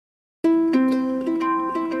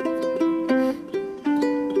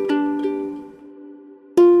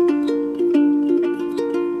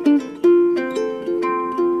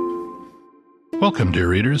Welcome, dear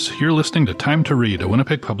readers. You're listening to Time to Read, a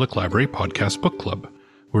Winnipeg Public Library podcast book club.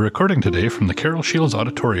 We're recording today from the Carol Shields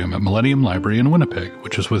Auditorium at Millennium Library in Winnipeg,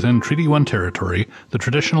 which is within Treaty 1 territory, the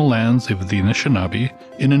traditional lands of the Anishinaabe,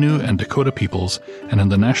 Innu, and Dakota peoples, and in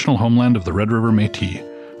the national homeland of the Red River Métis.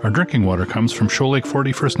 Our drinking water comes from Shoal Lake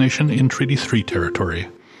 40 First Nation in Treaty 3 territory.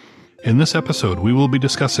 In this episode, we will be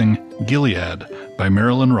discussing Gilead by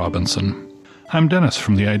Marilynne Robinson. I'm Dennis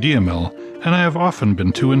from the Idea Mill, and I have often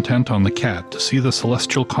been too intent on the cat to see the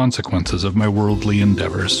celestial consequences of my worldly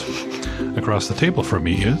endeavors. Across the table from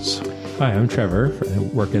me is... Hi, I'm Trevor. I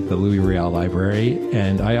work at the Louis Riel Library,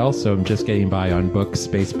 and I also am just getting by on books,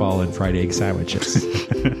 baseball, and fried egg sandwiches.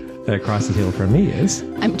 Across the table from me is...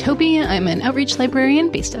 I'm Toby. I'm an outreach librarian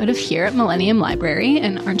based out of here at Millennium Library,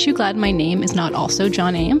 and aren't you glad my name is not also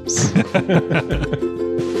John Ames? A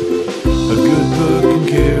good book can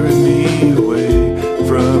carry me away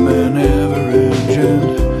from an average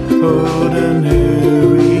and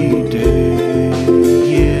ordinary day,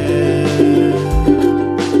 yeah.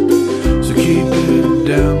 So keep it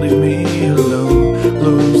down, leave me alone,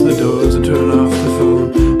 close the doors and turn off the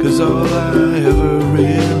phone, 'cause all I ever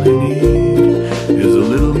really need is a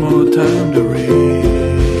little more time to read.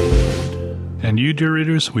 And you, dear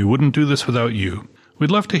readers, we wouldn't do this without you.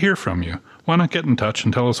 We'd love to hear from you. Why not get in touch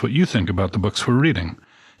and tell us what you think about the books we're reading?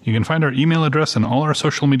 You can find our email address in all our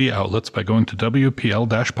social media outlets by going to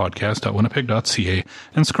wpl-podcast.winnipeg.ca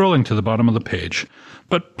and scrolling to the bottom of the page.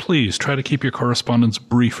 But please try to keep your correspondence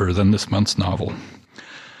briefer than this month's novel.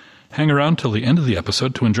 Hang around till the end of the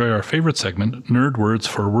episode to enjoy our favorite segment, Nerd Words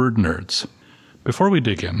for Word Nerds. Before we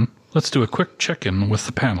dig in, let's do a quick check-in with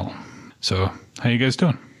the panel. So, how you guys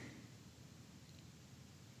doing?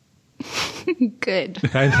 Good.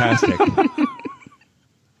 Fantastic.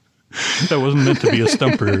 That wasn't meant to be a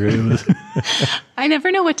stumper. I never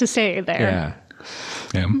know what to say there.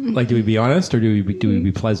 Yeah. Like, do we be honest or do we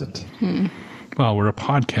be pleasant? Well, we're a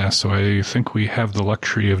podcast, so I think we have the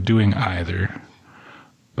luxury of doing either.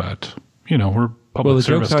 But, you know, we're public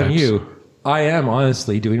service types. Well, the joke's on you. I am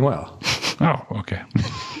honestly doing well. Oh, okay.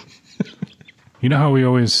 You know how we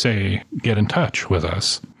always say, get in touch with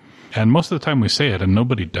us? And most of the time we say it and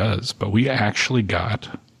nobody does, but we actually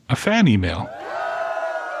got a fan email.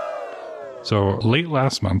 So late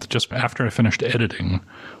last month, just after I finished editing,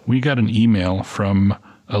 we got an email from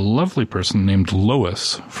a lovely person named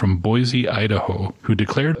Lois from Boise, Idaho, who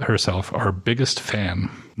declared herself our biggest fan.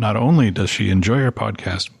 Not only does she enjoy our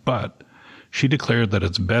podcast, but she declared that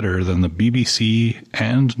it's better than the BBC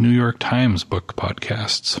and New York Times book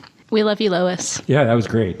podcasts. We love you, Lois. Yeah, that was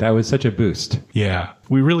great. That was such a boost. Yeah,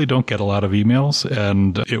 we really don't get a lot of emails,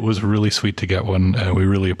 and it was really sweet to get one, and we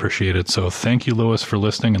really appreciate it. So thank you, Lois, for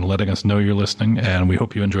listening and letting us know you're listening, and we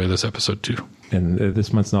hope you enjoy this episode too. And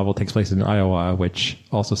this month's novel takes place in Iowa, which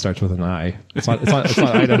also starts with an I. It's not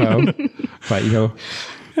Idaho, but, you know.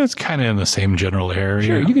 It's kind of in the same general area.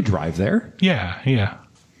 Sure, you could drive there. Yeah.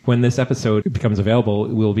 When this episode becomes available,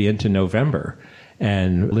 we'll be into November.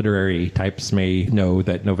 And literary types may know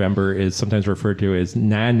that November is sometimes referred to as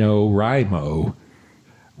NaNoWriMo,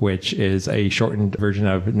 which is a shortened version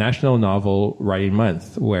of National Novel Writing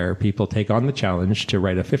Month, where people take on the challenge to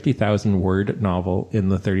write a 50,000-word novel in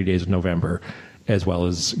the 30 days of November, as well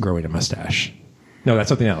as growing a mustache. No, that's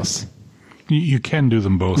something else. You can do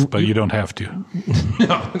them both, but you don't have to.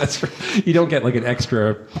 No, that's right. You don't get like an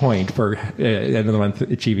extra point for end of the month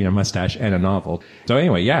achieving a mustache and a novel. So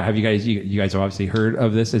anyway, yeah, have you guys have obviously heard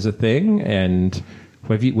of this as a thing, and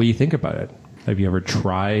what do you think about it? Have you ever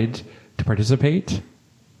tried to participate?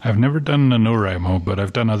 I've never done NaNoWriMo, but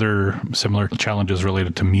I've done other similar challenges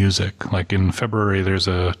related to music. Like in February, there's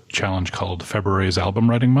a challenge called February's Album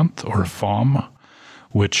Writing Month, or FOM,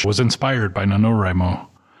 which was inspired by NaNoWriMo.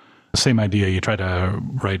 Same idea, you try to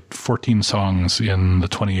write 14 songs in the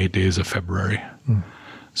 28 days of February.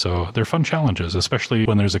 So they're fun challenges, especially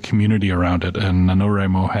when there's a community around it. And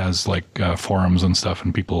NaNoWriMo has like forums and stuff,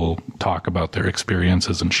 and people talk about their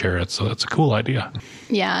experiences and share it. So that's a cool idea.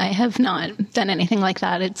 Yeah, I have not done anything like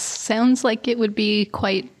that. It sounds like it would be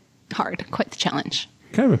quite hard, quite the challenge.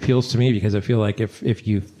 It kind of appeals to me because I feel like if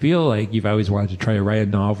you feel like you've always wanted to try to write a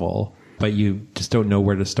novel, but you just don't know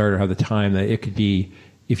where to start or have the time, that it could be,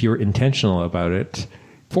 if you're intentional about it,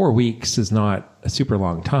 4 weeks is not a super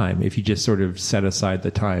long time. If you just sort of set aside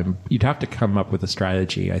the time, you'd have to come up with a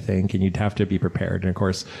strategy, I think, and you'd have to be prepared. And of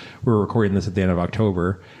course, we're recording this at the end of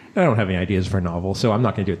October. I don't have any ideas for a novel, so I'm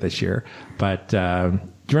not going to do it this year. But do you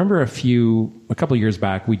remember a couple of years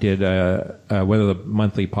back, we did one of the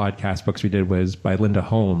monthly podcast books we did was by Linda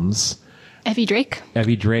Holmes. Evie Drake.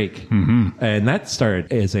 Mm-hmm. And that started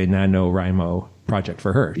as a NaNoWriMo project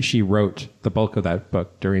for her. She wrote the bulk of that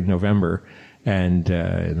book during November, And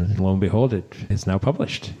lo and behold, it is now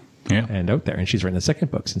published and out there. And she's written a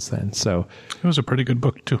second book since then. So it was a pretty good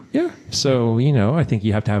book, too. Yeah. So, I think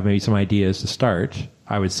you have to have maybe some ideas to start,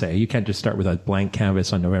 I would say. You can't just start with a blank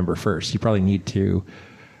canvas on November 1st. You probably need to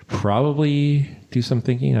do some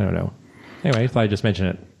thinking. I don't know. Anyway, I thought I'd just mention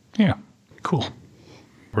it. Yeah. Cool.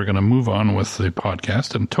 We're going to move on with the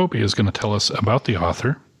podcast, and Toby is going to tell us about the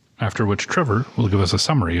author, after which Trevor will give us a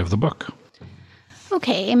summary of the book.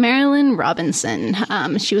 Okay, Marilynne Robinson.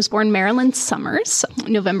 She was born Marilyn Summers,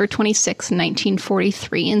 November 26,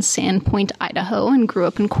 1943, in Sandpoint, Idaho, and grew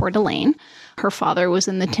up in Coeur d'Alene. Her father was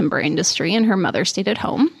in the timber industry, and her mother stayed at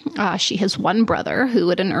home. She has one brother who,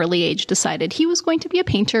 at an early age, decided he was going to be a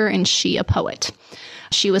painter and she a poet.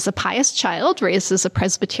 She was a pious child, raised as a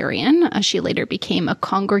Presbyterian. She later became a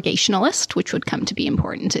Congregationalist, which would come to be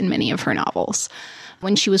important in many of her novels.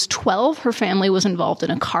 When she was 12, her family was involved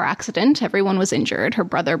in a car accident. Everyone was injured. Her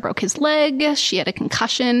brother broke his leg. She had a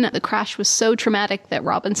concussion. The crash was so traumatic that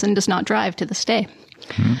Robinson does not drive to this day.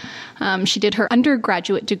 She did her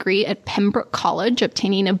undergraduate degree at Pembroke College,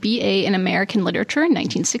 obtaining a BA in American Literature in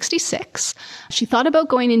 1966. She thought about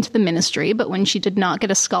going into the ministry, but when she did not get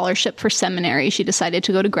a scholarship for seminary, she decided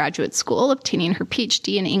to go to graduate school, obtaining her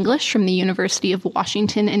PhD in English from the University of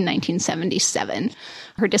Washington in 1977.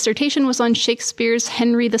 Her dissertation was on Shakespeare's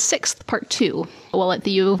Henry VI, Part 2. While at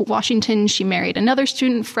the U of Washington, she married another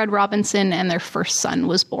student, Fred Robinson, and their first son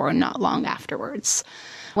was born not long afterwards.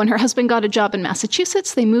 When her husband got a job in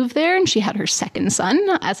Massachusetts, they moved there, and she had her second son.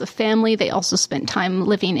 As a family, they also spent time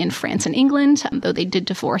living in France and England, though they did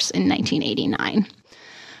divorce in 1989.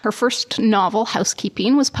 Her first novel,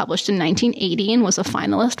 Housekeeping, was published in 1980 and was a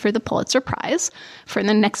finalist for the Pulitzer Prize. For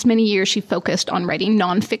the next many years, she focused on writing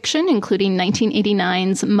nonfiction, including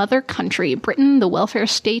 1989's Mother Country, Britain, the Welfare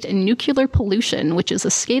State, and Nuclear Pollution, which is a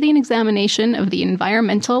scathing examination of the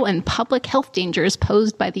environmental and public health dangers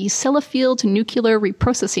posed by the Sellafield nuclear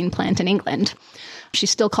reprocessing plant in England. She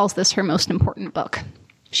still calls this her most important book.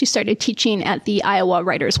 She started teaching at the Iowa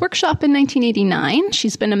Writers' Workshop in 1989.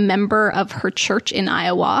 She's been a member of her church in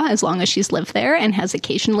Iowa as long as she's lived there and has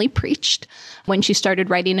occasionally preached. When she started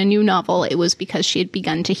writing a new novel, it was because she had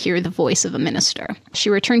begun to hear the voice of a minister. She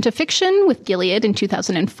returned to fiction with Gilead in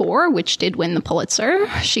 2004, which did win the Pulitzer.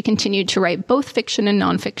 She continued to write both fiction and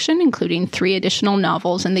nonfiction, including 3 additional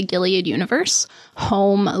novels in the Gilead universe,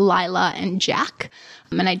 Home, Lila, and Jack.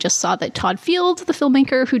 And I just saw that Todd Field, the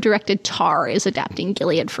filmmaker who directed Tar, is adapting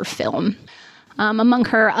Gilead for film. Among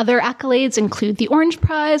her other accolades include the Orange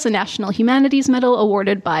Prize, a National Humanities Medal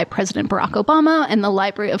awarded by President Barack Obama, and the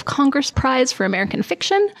Library of Congress Prize for American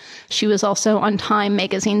Fiction. She was also on Time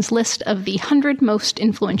magazine's list of the 100 most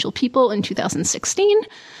influential people in 2016.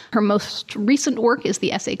 Her most recent work is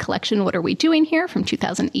the essay collection, What Are We Doing Here?, from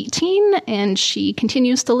 2018, and she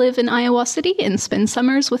continues to live in Iowa City and spend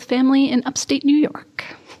summers with family in upstate New York.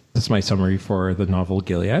 This is my summary for the novel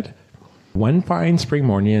Gilead. One fine spring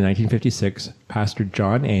morning in 1956, Pastor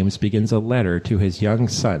John Ames begins a letter to his young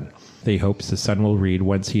son that he hopes the son will read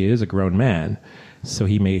once he is a grown man, so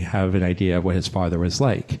he may have an idea of what his father was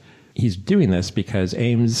like. He's doing this because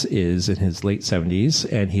Ames is in his late 70s,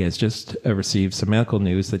 and he has just received some medical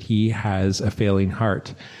news that he has a failing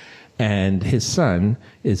heart. And his son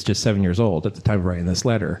is just 7 years old at the time of writing this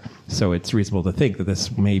letter. So it's reasonable to think that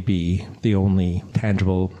this may be the only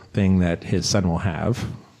tangible thing that his son will have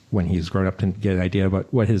when he's grown up to get an idea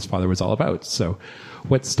about what his father was all about. So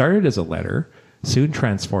what started as a letter soon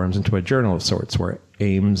transforms into a journal of sorts, where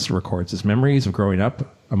Ames records his memories of growing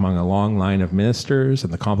up among a long line of ministers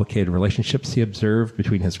and the complicated relationships he observed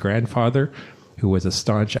between his grandfather, who was a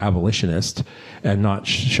staunch abolitionist and not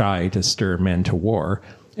shy to stir men to war,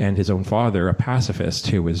 and his own father, a pacifist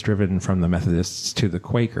who was driven from the Methodists to the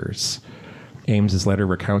Quakers. Ames's letter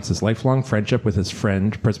recounts his lifelong friendship with his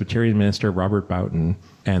friend, Presbyterian minister Robert Boughton,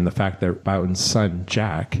 and the fact that Boughton's son,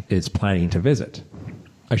 Jack, is planning to visit.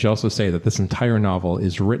 I should also say that this entire novel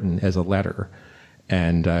is written as a letter,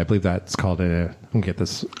 and I believe that's called an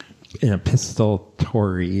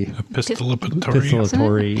epistolatory.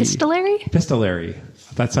 Epistolary.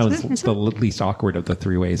 That sounds the least awkward of the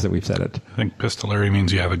 3 ways that we've said it. I think pistolary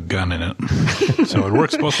means you have a gun in it. So it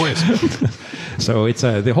works both ways. So it's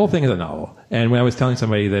the whole thing is a novel. And when I was telling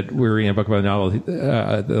somebody that we were reading a book about a novel,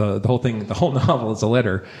 the whole novel is a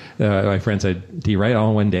letter. My friend said, "Do you write it all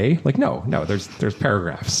in one day?" Like, no. There's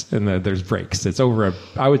paragraphs and there's breaks. It's over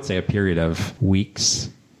I would say a period of weeks.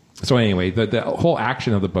 So anyway, the whole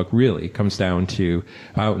action of the book really comes down to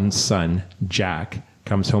Boughton's son, Jack,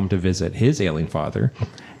 comes home to visit his ailing father,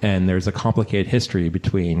 and there's a complicated history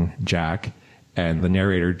between Jack and the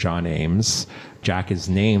narrator, John Ames. Jack is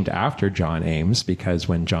named after John Ames because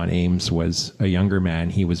when John Ames was a younger man,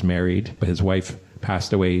 he was married, but his wife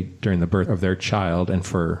passed away during the birth of their child, and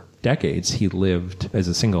for decades he lived as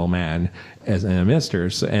a single man as a minister.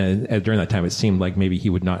 And during that time, it seemed like maybe he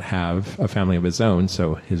would not have a family of his own.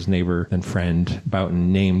 So his neighbor and friend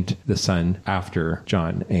Boughton named the son after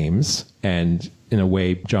John Ames. And in a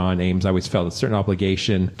way, John Ames always felt a certain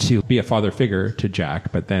obligation to be a father figure to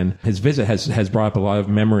Jack. But then his visit has brought up a lot of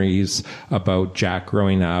memories about Jack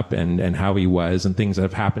growing up and how he was and things that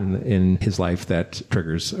have happened in his life that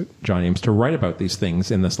triggers John Ames to write about these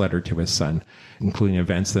things in this letter to his son, including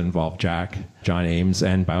events that involve Jack, John Ames,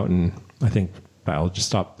 and Boughton. I think I'll just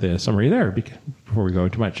stop the summary there before we go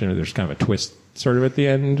too much. There's kind of a twist sort of at the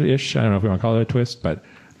end-ish. I don't know if we want to call it a twist, but...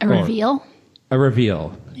 A reveal? A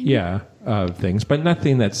reveal, yeah, of things. But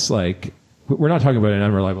nothing that's like... We're not talking about an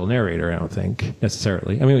unreliable narrator, I don't think,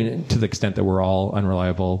 necessarily. I mean, to the extent that we're all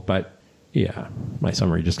unreliable, but... Yeah, my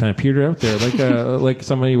summary just kind of petered out there, like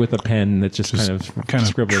somebody with a pen that just kind of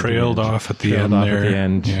scribbled trailed off at the end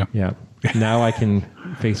there. Yeah. Now I can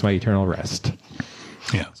face my eternal rest.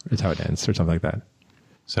 Yeah, is how it ends, or something like that.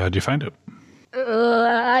 So how'd you find it?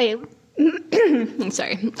 I'm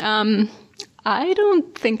sorry. I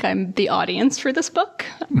don't think I'm the audience for this book.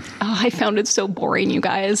 I found it so boring, you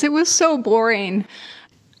guys. It was so boring.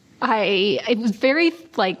 It was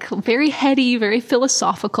very heady, very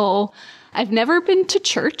philosophical. I've never been to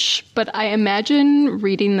church, but I imagine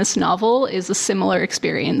reading this novel is a similar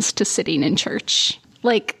experience to sitting in church.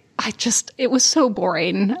 It was so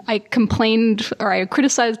boring. I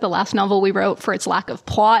criticized the last novel we wrote for its lack of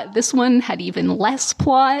plot. This one had even less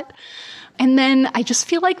plot. And then I just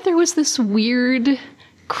feel like there was this weird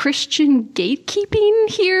Christian gatekeeping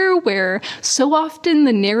here where so often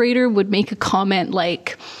the narrator would make a comment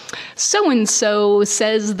like, so-and-so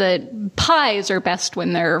says that pies are best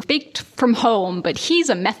when they're baked from home, but he's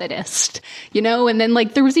a Methodist, and then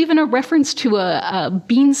there was even a reference to a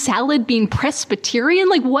bean salad being Presbyterian.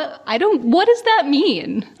 What does that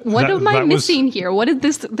mean? What am I missing here? What is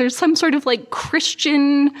this? There's some sort of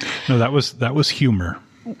Christian. No, that was humor.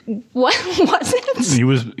 What was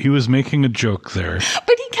it? He was making a joke there.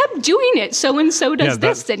 But he kept doing it. So-and-so does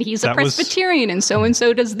this, and he's a Presbyterian, and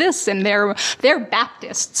so-and-so does this, and they're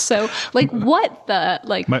Baptists. So, what the...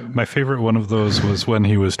 My favorite one of those was when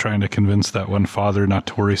he was trying to convince that one father not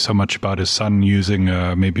to worry so much about his son using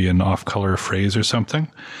maybe an off-color phrase or something.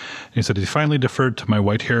 He said, he finally deferred to my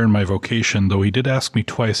white hair and my vocation, though he did ask me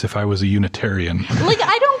twice if I was a Unitarian.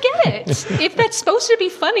 I don't get it. If that's supposed to be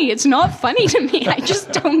funny, it's not funny to me. I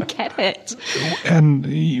just don't get it. And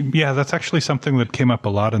yeah, that's actually something that came up a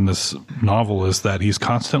lot in this novel, is that he's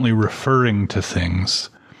constantly referring to things.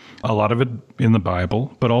 A lot of it in the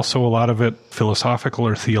Bible, but also a lot of it philosophical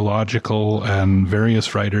or theological and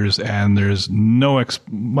various writers. And there's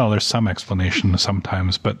there's some explanation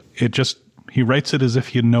sometimes, but he writes it as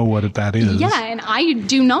if you know what that is. Yeah, and I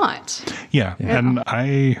do not. Yeah, and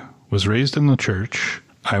I was raised in the church.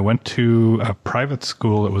 I went to a private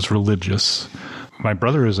school that was religious. My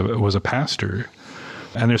brother was a pastor,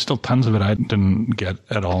 and there's still tons of it I didn't get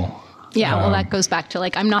at all. Yeah, well, that goes back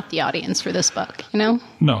to, I'm not the audience for this book, No,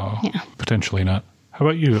 potentially not. How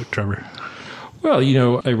about you, Trevor? Well,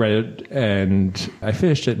 I read it and I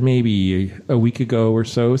finished it maybe a week ago or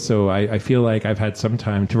so. So I feel like I've had some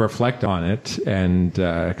time to reflect on it and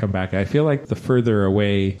come back. I feel like the further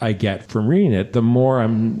away I get from reading it, the more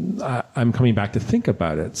I'm coming back to think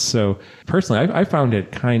about it. So personally, I found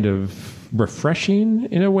it kind of refreshing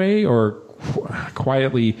in a way, or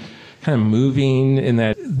quietly kind of moving, in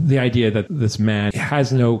that the idea that this man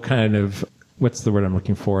has no kind of... What's the word I'm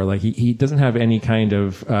looking for? He doesn't have any kind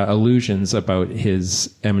of illusions about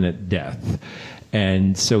his imminent death.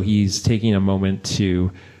 And so he's taking a moment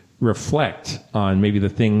to reflect on maybe the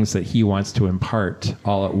things that he wants to impart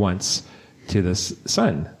all at once to this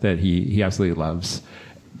son that he absolutely loves.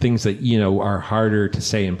 Things that, are harder to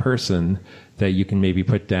say in person that you can maybe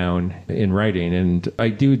put down in writing. And I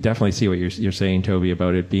do definitely see what you're saying, Toby,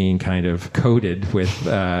 about it being kind of coded with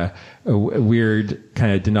a weird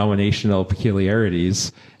kind of denominational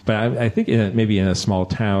peculiarities. But I think maybe in a small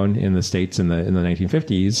town in the States in the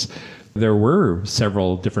 1950s, there were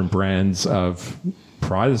several different brands of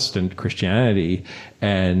Protestant Christianity.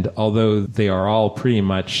 And although they are all pretty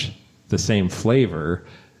much the same flavor,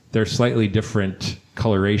 they're slightly different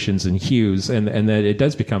colorations and hues, and that it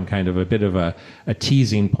does become kind of a bit of a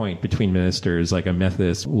teasing point between ministers. Like a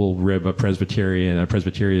Methodist will rib a Presbyterian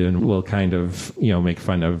will kind of make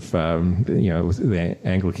fun of the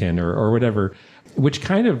Anglican or whatever, which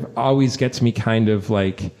kind of always gets me kind of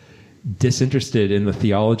disinterested in the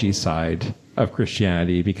theology side of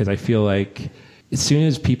Christianity, because I feel like as soon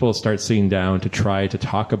as people start sitting down to try to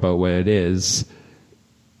talk about what it is,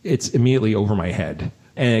 it's immediately over my head.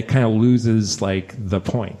 And it kind of loses like the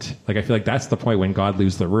point. Like I feel like that's the point when God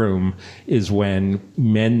leaves the room, is when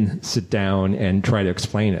men sit down and try to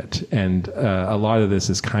explain it. And a lot of this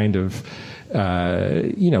is kind of,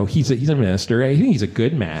 he's a minister. I think he's a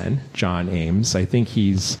good man, John Ames. I think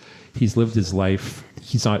he's lived his life.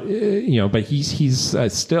 He's not, but he's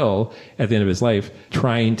still at the end of his life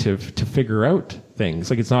trying to figure out things.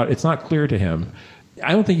 Like it's not clear to him.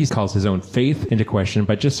 I don't think he calls his own faith into question,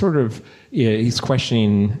 but just sort of he's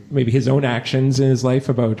questioning maybe his own actions in his life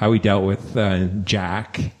about how he dealt with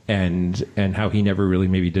Jack and how he never really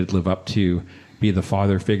maybe did live up to be the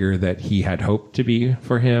father figure that he had hoped to be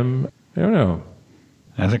for him. I don't know.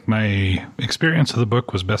 I think my experience of the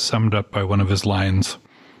book was best summed up by one of his lines.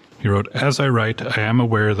 He wrote, "As I write, I am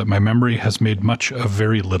aware that my memory has made much of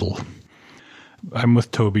very little." I'm with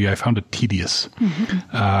Toby. I found it tedious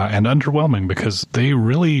and underwhelming, because they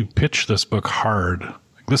really pitched this book hard.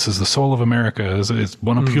 Like, this is the soul of America. It's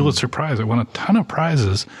won a Pulitzer Prize. It won a ton of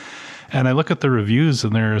prizes. And I look at the reviews,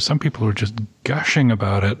 and there are some people who are just gushing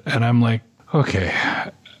about it. And I'm like, okay,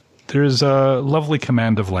 there's a lovely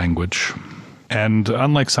command of language. And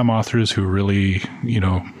unlike some authors who really,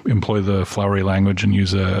 employ the flowery language and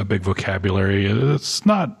use a big vocabulary, it's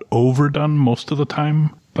not overdone most of the time.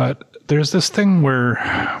 But there's this thing where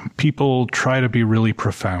people try to be really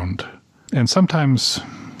profound. And sometimes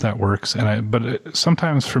that works. But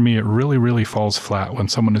sometimes for me, it really, really falls flat when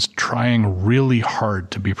someone is trying really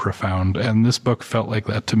hard to be profound. And this book felt like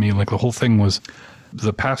that to me. Like the whole thing was,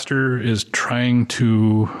 the pastor is trying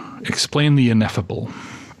to explain the ineffable.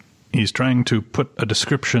 He's trying to put a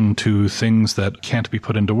description to things that can't be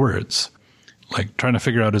put into words. Like trying to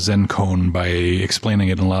figure out a Zen koan by explaining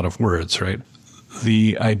it in a lot of words, right?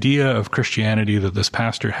 The idea of Christianity that this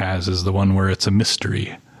pastor has is the one where it's a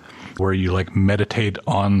mystery, where you like meditate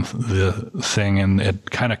on the thing and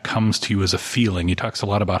it kind of comes to you as a feeling. He talks a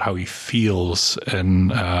lot about how he feels and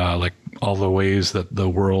like all the ways that the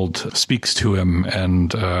world speaks to him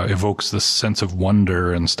and evokes this sense of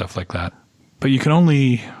wonder and stuff like that. But you can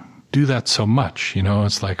only do that so much,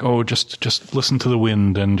 it's like, just listen to the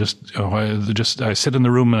wind and I sit in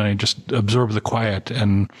the room and I just absorb the quiet.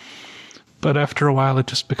 But after a while, it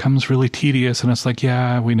just becomes really tedious, and it's like,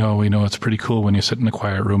 yeah, we know it's pretty cool when you sit in a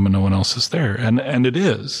quiet room and no one else is there. And it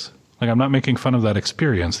is. Like, I'm not making fun of that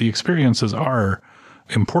experience. The experiences are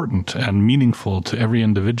important and meaningful to every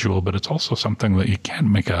individual, but it's also something that you can't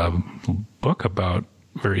make a book about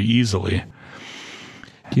very easily.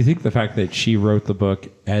 Do you think the fact that she wrote the book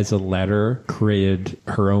as a letter created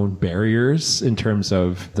her own barriers in terms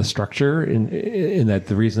of the structure? In that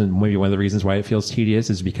maybe one of the reasons why it feels tedious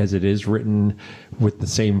is because it is written with the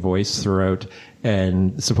same voice throughout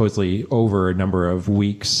and supposedly over a number of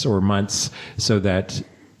weeks or months, so that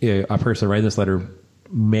a person writing this letter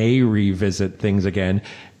may revisit things again.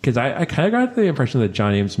 Because I kind of got the impression that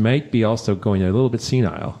John Ames might be also going a little bit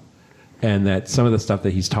senile. And that some of the stuff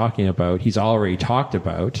that he's talking about, he's already talked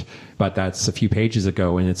about, but that's a few pages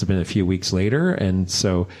ago and it's been a few weeks later. And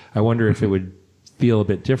so I wonder if it would feel a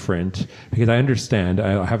bit different, because I understand,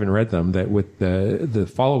 I haven't read them, that with the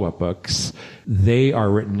follow-up books, they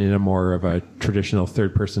are written in a more of a traditional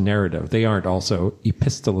third-person narrative. They aren't also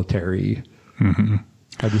epistolary. Mm-hmm.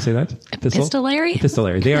 How do you say that? Epistolary?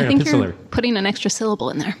 Epistolary. They aren't I think epistolary. You're putting an extra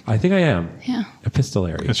syllable in there. I think I am. Yeah.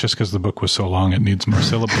 Epistolary. It's just because the book was so long, it needs more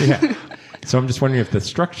syllables. Yeah. So I'm just wondering if the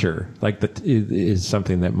structure, is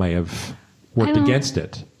something that might have worked against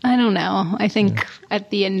it. I don't know. I think at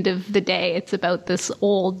the end of the day, it's about this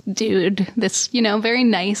old dude, this, very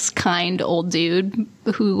nice, kind old dude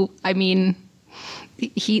who,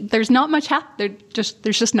 there's not much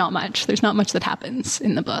there's just not much. There's not much that happens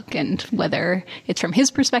in the book, and whether it's from his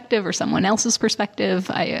perspective or someone else's perspective,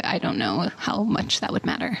 I don't know how much that would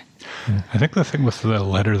matter. I think the thing with the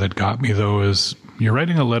letter that got me, though, is you're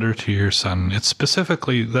writing a letter to your son. It's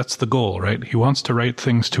specifically, that's the goal, right? He wants to write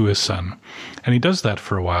things to his son. And he does that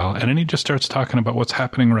for a while, and then he just starts talking about what's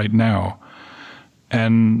happening right now.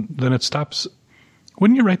 And then it stops.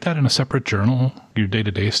 Wouldn't you write that in a separate journal, your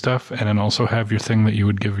day-to-day stuff, and then also have your thing that you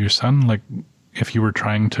would give your son, like if you were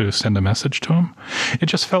trying to send a message to him? It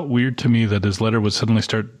just felt weird to me that his letter would suddenly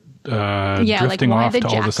start drifting off to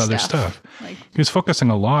all this other stuff. He was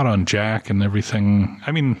focusing a lot on Jack and everything.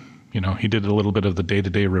 He did a little bit of the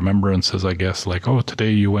day-to-day remembrances, I guess, like,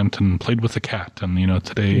 today you went and played with the cat, and,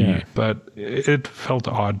 today. Yeah. But it felt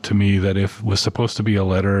odd to me that if it was supposed to be a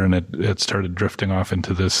letter and it started drifting off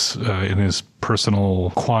into this, in his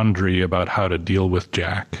personal quandary about how to deal with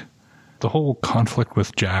Jack. the whole conflict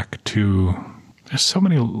with Jack, too, there's so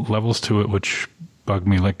many levels to it which bug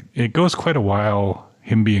me. Like, it goes quite a while,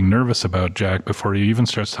 him being nervous about Jack, before he even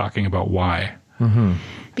starts talking about why. Mm-hmm.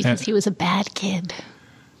 Because he was a bad kid.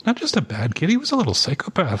 Not just a bad kid, he was a little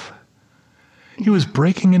psychopath. He was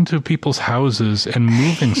breaking into people's houses and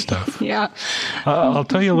moving stuff. Yeah. I'll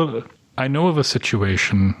tell you a little. I know of a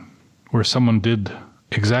situation where someone did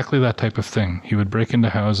exactly that type of thing. He would break into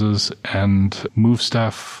houses and move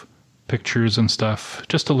stuff, pictures and stuff,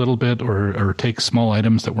 just a little bit, or take small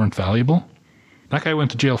items that weren't valuable. That guy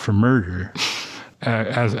went to jail for murder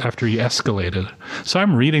after he escalated. So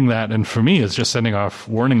I'm reading that, and for me, it's just sending off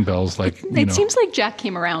warning bells. Like, it seems like Jack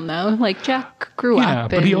came around, though. Like, Jack grew up. Yeah,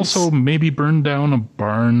 but he also maybe burned down a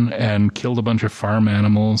barn and killed a bunch of farm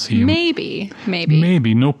animals. Maybe.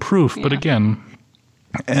 No proof, but again...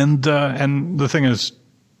 And the thing is,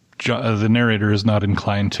 the narrator is not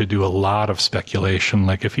inclined to do a lot of speculation.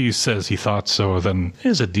 Like, if he says he thought so, then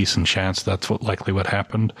there's a decent chance that's likely what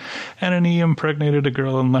happened. And then he impregnated a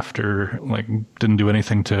girl and left her, like, didn't do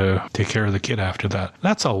anything to take care of the kid after that.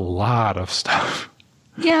 That's a lot of stuff.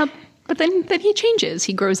 Yeah, but then he changes.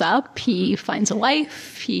 He grows up, he finds a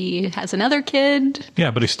wife, he has another kid.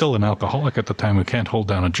 Yeah, but he's still an alcoholic at the time who can't hold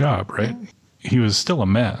down a job, right? Yeah. He was still a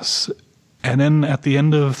mess. And then at the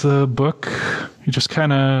end of the book, he just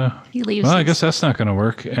kind of... He leaves. Well, I guess that's not going to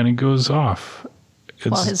work. And he goes off.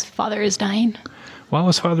 While his father is dying. While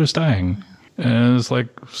his father's dying. And it's like,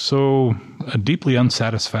 so a deeply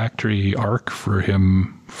unsatisfactory arc for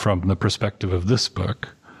him from the perspective of this book.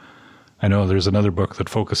 I know there's another book that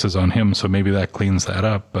focuses on him, so maybe that cleans that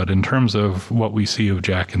up. But in terms of what we see of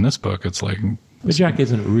Jack in this book, it's like... But Jack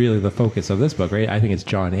isn't really the focus of this book, right? I think it's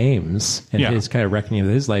John Ames and his kind of reckoning of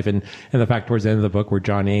his life. And the fact towards the end of the book where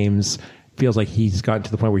John Ames feels like he's gotten to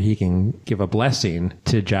the point where he can give a blessing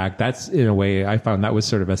to Jack. That's, in a way, I found that was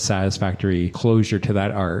sort of a satisfactory closure to that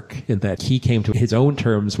arc, in that he came to his own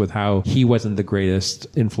terms with how he wasn't the greatest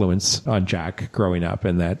influence on Jack growing up,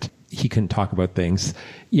 and that he couldn't talk about things.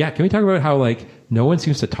 Yeah, can we talk about how, like, no one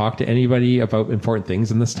seems to talk to anybody about important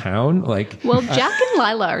things in this town? Like, well, Jack and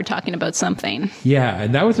Lila are talking about something. Yeah,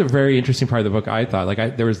 and that was a very interesting part of the book, I thought.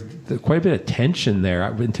 Like, there was quite a bit of tension there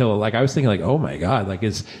until, like, I was thinking, like, oh my God, like,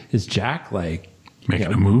 is Jack, like, making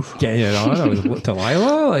a move? Getting it on to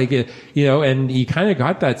Lila? Like, and you kind of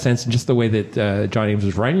got that sense in just the way that John Ames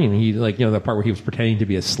was writing. He, like, the part where he was pretending to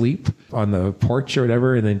be asleep on the porch or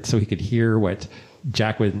whatever, and then so he could hear what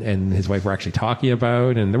Jack and his wife were actually talking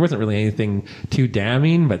about, and there wasn't really anything too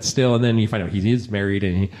damning, but still. And then you find out he is married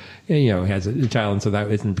and he has a child, and so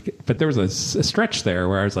that isn't. But there was a stretch there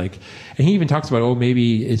where I was like, and he even talks about, oh,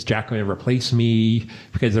 maybe is Jack going to replace me,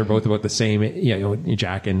 because they're both about the same.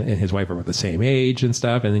 Jack and his wife are about the same age and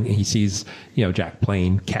stuff, and then he sees Jack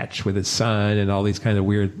playing catch with his son and all these kind of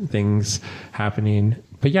weird things happening.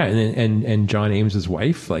 But yeah, and John Ames's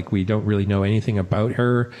wife, like, we don't really know anything about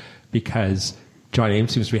her because John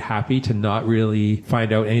Ames seems to be happy to not really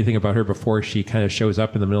find out anything about her before she kind of shows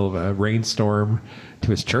up in the middle of a rainstorm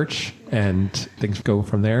to his church, and things go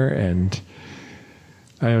from there. And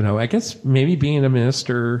I don't know, I guess maybe being a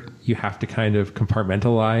minister, you have to kind of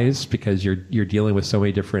compartmentalize because you're dealing with so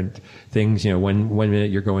many different things. One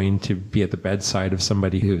minute you're going to be at the bedside of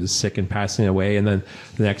somebody who's sick and passing away, and then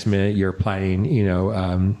the next minute you're planning,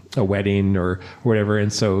 a wedding or whatever.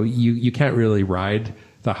 And so you can't really ride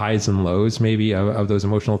the highs and lows maybe of those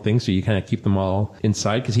emotional things. So you kind of keep them all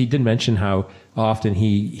inside, because he did mention how often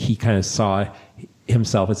he kind of saw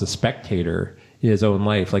himself as a spectator in his own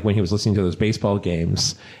life. Like when he was listening to those baseball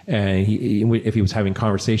games, and if he was having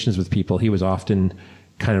conversations with people, he was often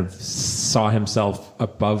kind of saw himself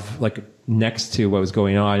above, like next to what was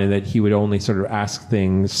going on, and that he would only sort of ask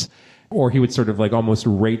things, or he would sort of like almost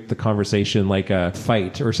rate the conversation like a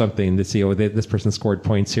fight or something to see, this person scored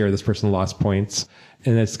points here, this person lost points.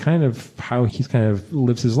 And that's kind of how he kind of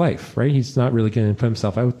lives his life, right? He's not really going to put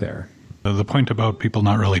himself out there. The point about people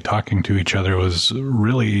not really talking to each other was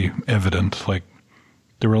really evident. Like,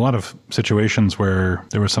 there were a lot of situations where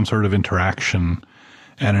there was some sort of interaction,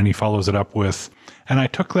 and then he follows it up with, and I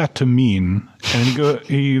took that to mean, and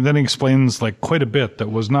he then explains like quite a bit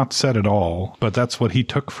that was not said at all, but that's what he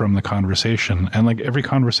took from the conversation. And like every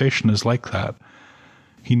conversation is like that.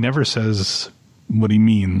 He never says what he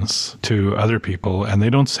means to other people, and they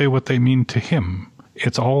don't say what they mean to him.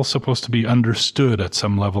 It's all supposed to be understood at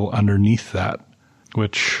some level underneath that,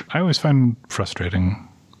 which I always find frustrating.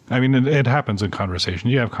 I mean, it happens in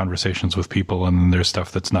conversations. You have conversations with people, and there's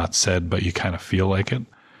stuff that's not said, but you kind of feel like it.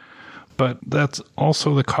 But that's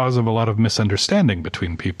also the cause of a lot of misunderstanding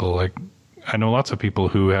between people. Like, I know lots of people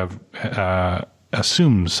who have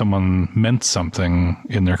assume someone meant something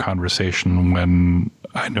in their conversation when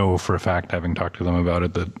I know for a fact, having talked to them about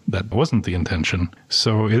it, that that wasn't the intention.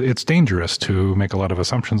 So it's dangerous to make a lot of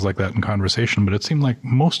assumptions like that in conversation, but it seemed like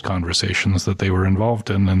most conversations that they were involved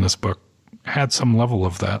in this book had some level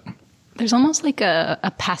of that. There's almost like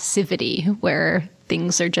a passivity where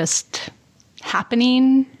things are just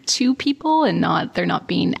happening to people and they're not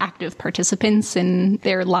being active participants in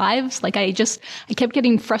their lives. Like I kept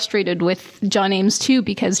getting frustrated with John Ames too,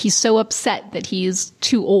 because he's so upset that he's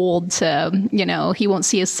too old to, he won't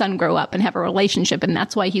see his son grow up and have a relationship. And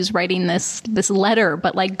that's why he's writing this letter.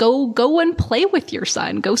 But like, go and play with your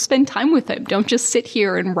son. Go spend time with him. Don't just sit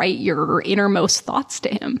here and write your innermost thoughts to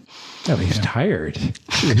him. Oh, he's tired.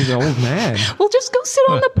 He's an old man. Well, just go sit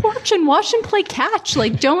on the porch and watch him play catch.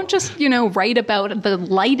 Like, don't just, write about the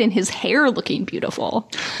light in his hair looking beautiful.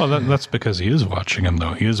 Well, that's because he is watching him,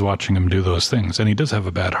 though. He is watching him do those things. And he does have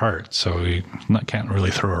a bad heart, so he can't really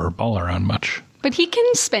throw a ball around much. But he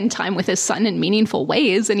can spend time with his son in meaningful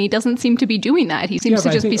ways, and he doesn't seem to be doing that. He seems to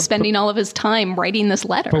just be spending all of his time writing this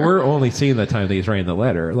letter. But we're only seeing the time that he's writing the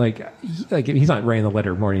letter. Like he's not writing the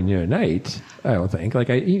letter morning, noon, and night, I don't think. Like,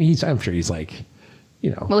 I'm sure he's like,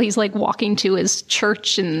 Well, he's like walking to his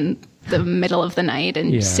church in the middle of the night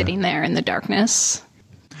and sitting there in the darkness.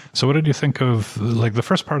 So what did you think of, like, the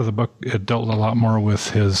first part of the book? It dealt a lot more with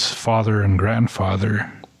his father and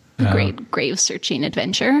grandfather. Great grave-searching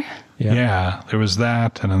adventure. Yeah, there was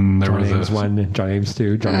that, and then there was John Ames 1, John Ames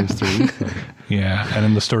 2, John Ames 3. Yeah, and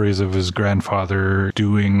in the stories of his grandfather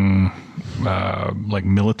doing, like,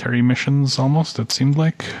 military missions, almost, it seemed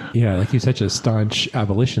like. Yeah, like he's such a staunch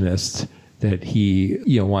abolitionist that he,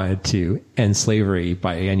 wanted to end slavery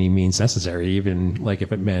by any means necessary, even, like,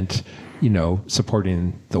 if it meant,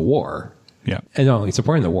 supporting the war. Yeah. And not only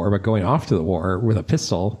supporting the war, but going off to the war with a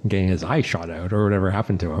pistol, getting his eye shot out or whatever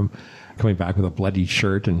happened to him, coming back with a bloody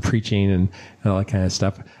shirt and preaching and all that kind of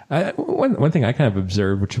stuff. One thing I kind of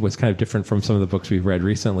observed, which was kind of different from some of the books we've read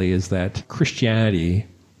recently, is that Christianity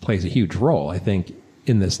plays a huge role, I think,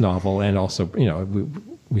 in this novel. And also,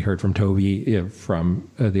 we heard from Toby from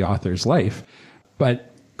the author's life.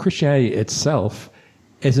 But Christianity itself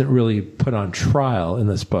isn't really put on trial in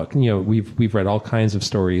this book. We've read all kinds of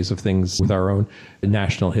stories of things with our own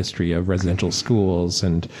national history of residential schools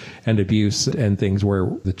and abuse and things where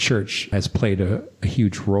the church has played a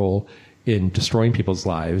huge role in destroying people's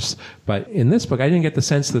lives. But in this book, I didn't get the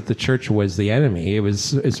sense that the church was the enemy.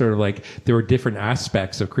 It's sort of like there were different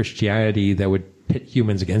aspects of Christianity that would pit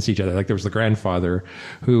humans against each other. Like there was the grandfather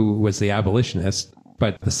who was the abolitionist,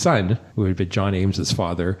 but the son, who had been John Ames's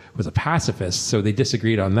father, was a pacifist, so they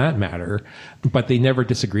disagreed on that matter. But they never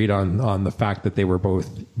disagreed on the fact that they were both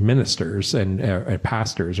ministers and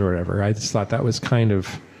pastors or whatever. I just thought that was kind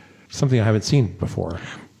of something I haven't seen before.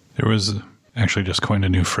 There was actually just coined a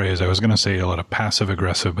new phrase. I was going to say a lot of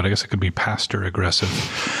passive-aggressive, but I guess it could be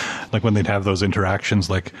pastor-aggressive. Like when they'd have those interactions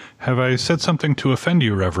like, have I said something to offend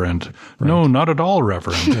you, Reverend? Right. No, not at all,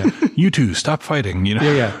 Reverend. Yeah. You two, stop fighting.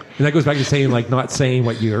 Yeah. And that goes back to saying, like, not saying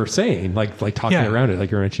what you're saying, like talking around it,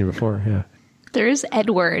 like you were mentioning before. Yeah. There's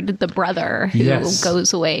Edward, the brother, who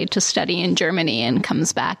goes away to study in Germany and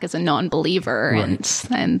comes back as a non-believer. Right.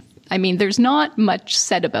 And I mean, there's not much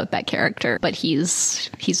said about that character, but he's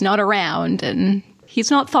not around and he's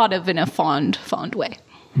not thought of in a fond way.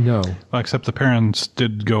 No. Well, except the parents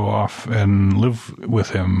did go off and live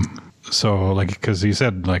with him. So, like, because he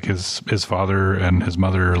said, like, his father and his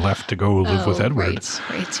mother left to go live with Edward.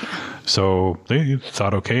 Right, yeah. So they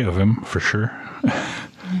thought okay of him, for sure.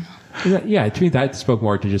 Yeah, to me, that spoke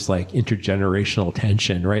more to just, like, intergenerational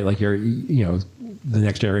tension, right? Like, the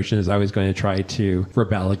next generation is always going to try to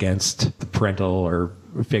rebel against the parental or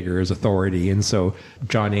figure's authority. And so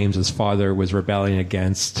John Ames's father was rebelling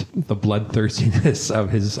against the bloodthirstiness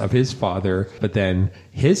of his father. But then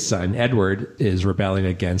his son, Edward, is rebelling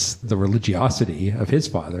against the religiosity of his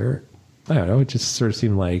father. I don't know. It just sort of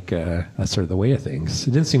seemed like that's sort of the way of things.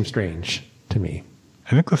 It didn't seem strange to me. I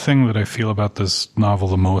think the thing that I feel about this novel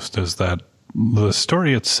the most is that the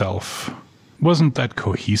story itself wasn't that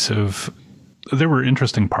cohesive. There were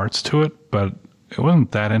interesting parts to it, but it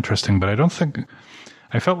wasn't that interesting. But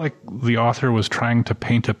I felt like the author was trying to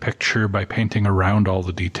paint a picture by painting around all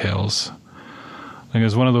the details. Like,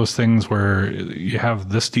 it's one of those things where you have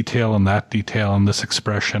this detail and that detail and this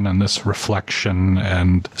expression and this reflection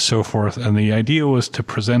and so forth. And the idea was to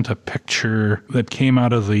present a picture that came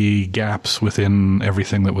out of the gaps within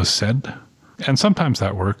everything that was said. And sometimes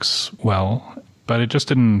that works well, but it just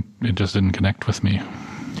didn't connect with me.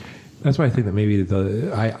 That's why I think that maybe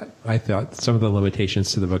I thought some of the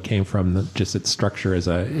limitations to the book came from just its structure as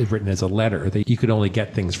written as a letter, that you could only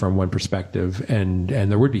get things from one perspective, and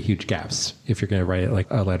there would be huge gaps if you're going to write it like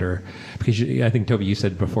a letter. Because I think, Toby, you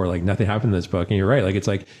said before, like, nothing happened in this book, and you're right. Like, it's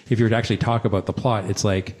like, if you were to actually talk about the plot, it's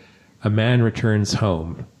like a man returns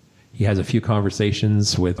home. He has a few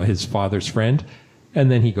conversations with his father's friend, and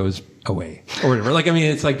then he goes away or whatever. Like, I mean,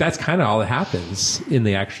 it's like, that's kind of all that happens in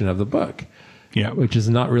the action of the book. Yeah. Which is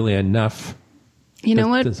not really enough. You know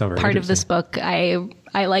what part of this book I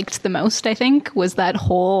liked the most, I think, was that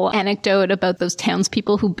whole anecdote about those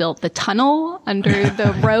townspeople who built the tunnel under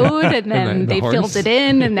the road, and then they filled it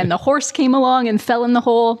in, and then the horse came along and fell in the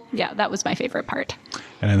hole. Yeah, that was my favorite part.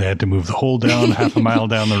 And then they had to move the hole down half a mile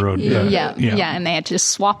down the road. Yeah, and they had to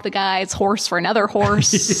swap the guy's horse for another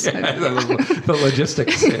horse. The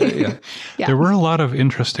logistics. Yeah. There were a lot of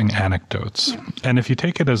interesting anecdotes. Yeah. And if you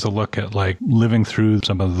take it as a look at like living through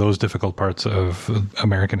some of those difficult parts of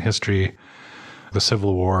American history, the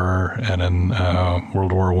Civil War and in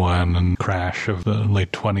World War I and crash of the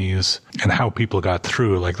late 1920s, and how people got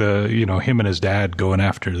through, like him and his dad going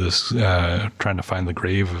after this, trying to find the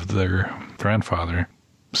grave of their grandfather,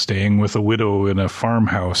 staying with a widow in a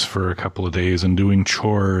farmhouse for a couple of days and doing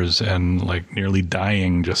chores and like nearly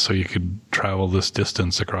dying just so you could travel this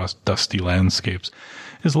distance across dusty landscapes,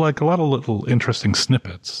 is like a lot of little interesting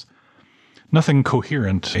snippets. Nothing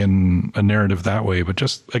coherent in a narrative that way, but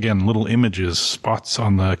just, again, little images, spots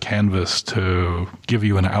on the canvas to give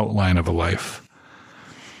you an outline of a life.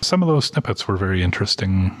 Some of those snippets were very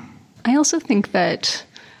interesting. I also think that,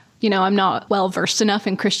 I'm not well versed enough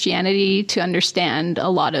in Christianity to understand a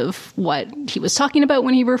lot of what he was talking about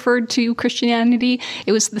when he referred to Christianity.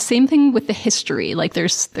 It was the same thing with the history. Like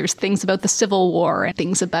there's things about the Civil War and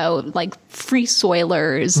things about like free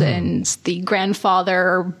soilers and the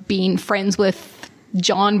grandfather being friends with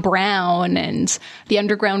John Brown and the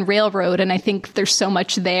Underground Railroad. And I think there's so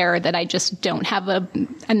much there that I just don't have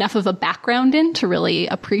enough of a background in to really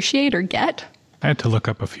appreciate or get. I had to look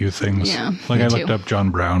up a few things. Yeah, like I looked up John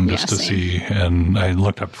Brown just to see, and I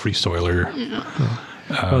looked up Free Soiler.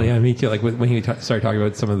 Yeah. Me too. Like when he started talking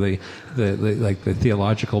about some of the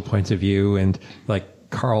theological points of view, and like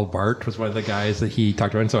Karl Barth was one of the guys that he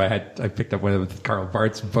talked about. And so I picked up one of Karl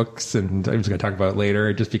Barth's books, and I was going to talk about it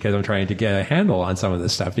later, just because I'm trying to get a handle on some of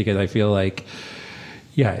this stuff, because I feel like,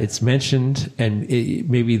 yeah, it's mentioned, and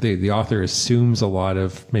maybe the author assumes a lot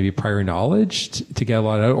of maybe prior knowledge to get a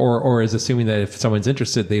lot of, or is assuming that if someone's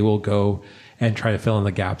interested, they will go and try to fill in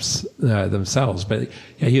the gaps themselves. But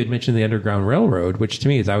yeah, he had mentioned the Underground Railroad, which to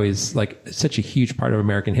me is always like such a huge part of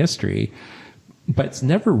American history, but it's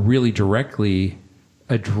never really directly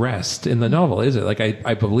addressed in the novel, is it? Like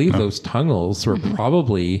I believe those tunnels were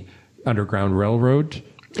probably Underground Railroad.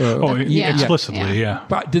 Explicitly, yeah.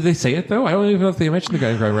 But did they say it though? I don't even know if they mentioned the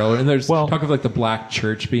Underground Railroad. And there's talk of like the Black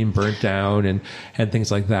Church being burnt down and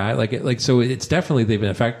things like that. So it's definitely they've been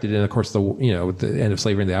affected, and of course the end of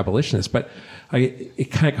slavery and the abolitionists. But it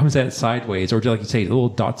kind of comes at it sideways, or like you say, little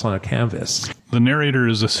dots on a canvas. The narrator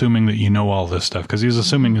is assuming that you know all this stuff because he's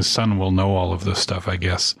assuming his son will know all of this stuff, I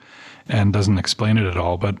guess, and doesn't explain it at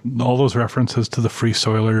all. But all those references to the Free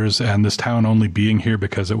Soilers and this town only being here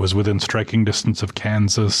because it was within striking distance of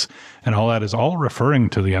Kansas and all that is all referring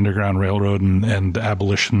to the Underground Railroad and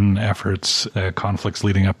abolition efforts, conflicts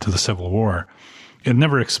leading up to the Civil War. It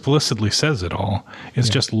never explicitly says it all. It's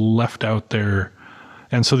just left out there.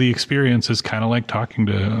 And so the experience is kind of like talking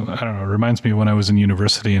to, I don't know, it reminds me of when I was in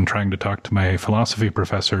university and trying to talk to my philosophy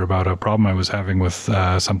professor about a problem I was having with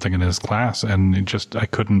something in his class. And I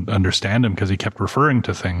couldn't understand him because he kept referring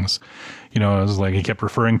to things. It was like he kept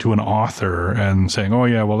referring to an author and saying, oh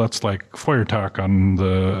yeah, well, that's like Feuertag on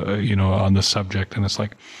on the subject. And it's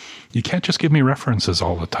like, you can't just give me references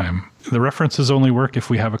all the time. The references only work if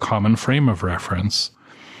we have a common frame of reference.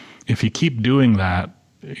 If you keep doing that,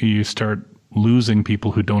 you start losing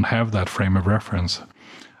people who don't have that frame of reference.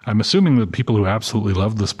 I'm assuming that people who absolutely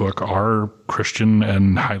love this book are Christian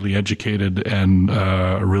and highly educated and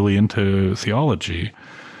really into theology,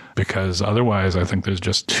 because otherwise I think there's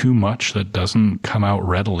just too much that doesn't come out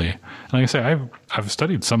readily. And like I say, I've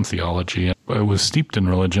studied some theology. I was steeped in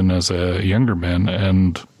religion as a younger man,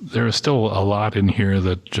 and there is still a lot in here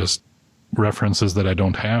that just references that I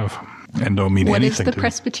don't have and don't mean anything to me. What is the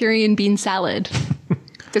Presbyterian bean salad?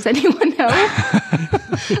 Does anyone know?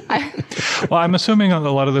 Well, I'm assuming a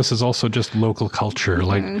lot of this is also just local culture.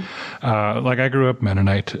 Like I grew up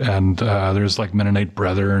Mennonite, and there's like Mennonite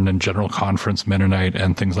Brethren and General Conference Mennonite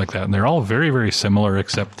and things like that. And they're all very, very similar,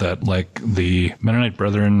 except that like the Mennonite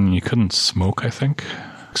Brethren, you couldn't smoke, I think,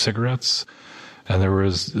 cigarettes. And there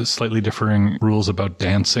was slightly differing rules about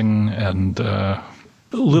dancing and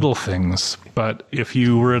little things. But if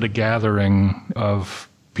you were at a gathering of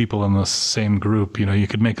people in the same group, you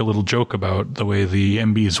could make a little joke about the way the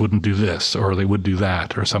MBs wouldn't do this or they would do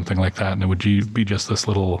that or something like that. And it would be just this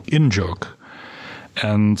little in-joke.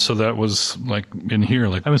 And so that was like in here,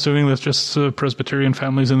 like I'm assuming that's just Presbyterian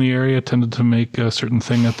families in the area tended to make a certain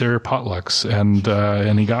thing at their potlucks.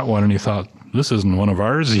 And he got one and he thought, this isn't one of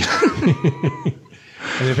ours.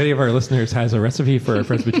 And if any of our listeners has a recipe for a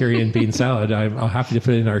Presbyterian bean salad, I'll happy to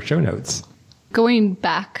put it in our show notes. Going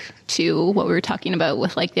back to what we were talking about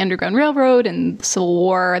with like the Underground Railroad and the Civil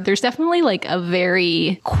War, there's definitely like a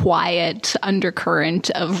very quiet undercurrent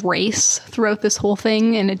of race throughout this whole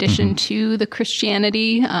thing, in addition to the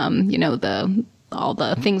Christianity, all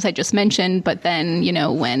the things I just mentioned. But then,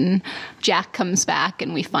 when Jack comes back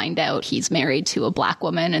and we find out he's married to a black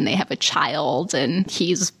woman and they have a child, and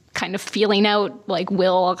he's kind of feeling out like,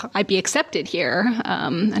 will I be accepted here?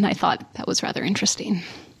 And I thought that was rather interesting.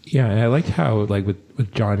 Yeah, and I liked how, like,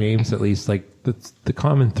 with John Ames, at least, like, the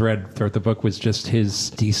common thread throughout the book was just his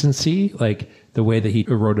decency, like, the way that he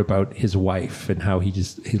wrote about his wife and how he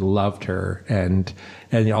loved her and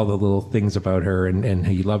all the little things about her, and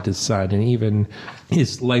he loved his son, and even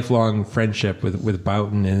his lifelong friendship with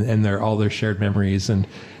Boughton and all their shared memories, and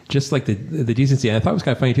just like the decency. And I thought it was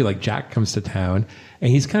kind of funny too, like Jack comes to town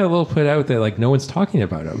and he's kind of a little put out that like no one's talking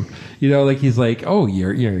about him, like he's like, oh,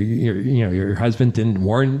 your husband didn't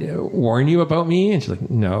warn you about me, and she's like,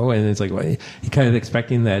 no, and it's like, well, he kind of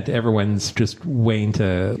expecting that everyone's just waiting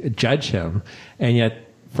to judge him, and yet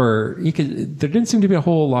there didn't seem to be a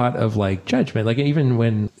whole lot of like judgment, like even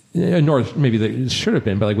when, nor maybe there should have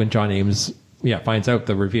been, but like when John Ames finds out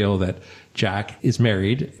the reveal that Jack is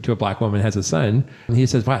married to a black woman, has a son, and he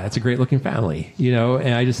says, wow, that's a great looking family,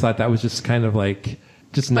 and I just thought that was just kind of like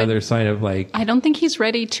just another sign of like, I don't think he's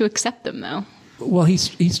ready to accept them though. Well, he's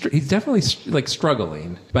definitely like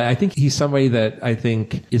struggling, but I think he's somebody that I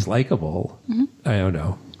think is likable. I don't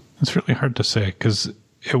know. It's really hard to say because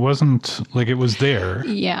it wasn't like it was there.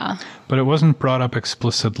 Yeah. But it wasn't brought up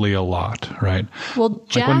explicitly a lot, right? Well,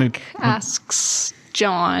 Jack asks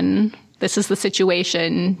John, this is the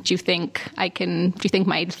situation. Do you think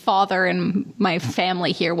my father and my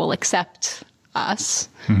family here will accept us?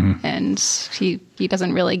 And he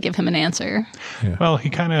doesn't really give him an answer. Yeah. Well, he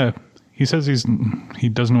says he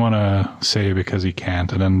doesn't want to say because he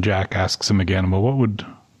can't. And then Jack asks him again, well,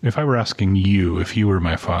 if I were asking you, if you were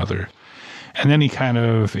my father? And then he kind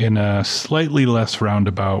of, in a slightly less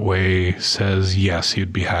roundabout way, says yes,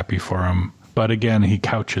 he'd be happy for him. But again, he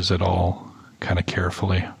couches it all kind of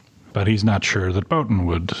carefully. But he's not sure that Boughton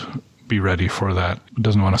would be ready for that.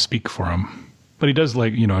 Doesn't want to speak for him. But he does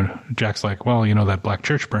like, Jack's like, well, that black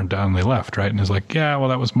church burned down and they left, right? And he's like, yeah, well,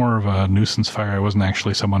 that was more of a nuisance fire. It wasn't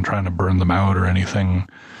actually someone trying to burn them out or anything.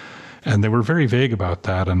 And they were very vague about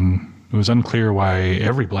that. And it was unclear why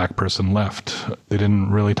every black person left. They didn't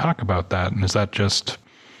really talk about that. And is that just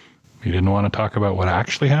he didn't want to talk about what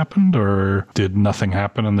actually happened, or did nothing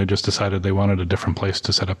happen and they just decided they wanted a different place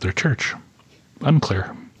to set up their church?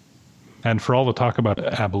 Unclear. And for all the talk about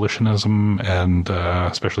abolitionism and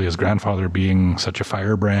especially his grandfather being such a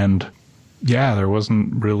firebrand, there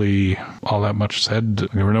wasn't really all that much said.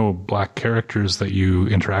 There were no black characters that you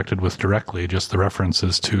interacted with directly, just the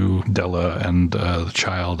references to Della and the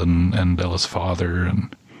child and Della's father.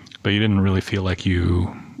 But you didn't really feel like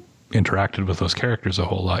you interacted with those characters a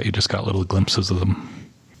whole lot. You just got little glimpses of them.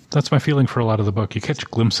 That's my feeling for a lot of the book. You catch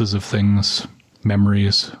glimpses of things,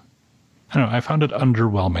 memories. I don't know, I found it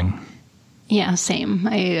underwhelming. Yeah, same.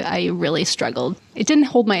 I really struggled. It didn't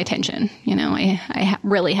hold my attention. I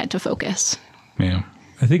really had to focus. Yeah.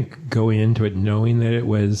 I think going into it knowing that it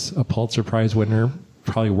was a Pulitzer Prize winner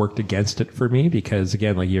probably worked against it for me because,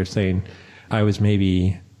 again, like you're saying, I was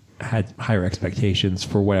maybe had higher expectations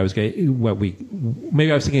for what I was getting,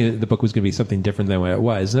 maybe I was thinking the book was going to be something different than what it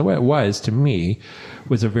was. And what it was, to me,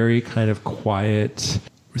 was a very kind of quiet,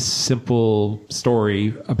 simple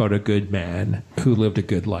story about a good man who lived a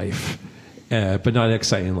good life. But not an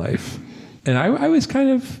exciting life. And I was kind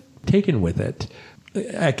of taken with it.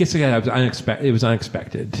 I guess, again, it was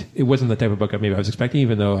unexpected. It wasn't the type of book maybe I was expecting,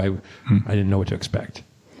 even though I didn't know what to expect.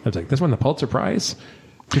 I was like, this won the Pulitzer Prize?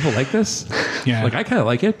 People like this? Yeah. Like, I kind of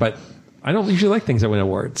like it, but I don't usually like things that win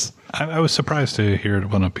awards. I was surprised to hear it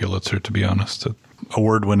win a Pulitzer, to be honest.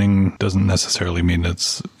 Award-winning doesn't necessarily mean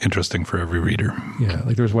it's interesting for every reader. Yeah,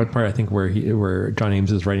 like there was one part, I think, where John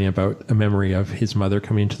Ames is writing about a memory of his mother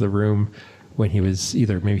coming into the room when he was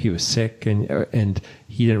maybe he was sick and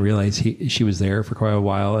he didn't realize she was there for quite a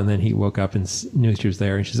while, and then he woke up and knew she was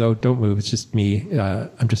there, and she says, "Oh, don't move, it's just me.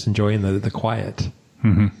 I'm just enjoying the quiet."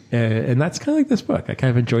 Mm-hmm. And that's kind of like this book. I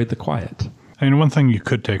kind of enjoyed the quiet. I mean, one thing you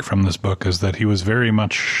could take from this book is that he was very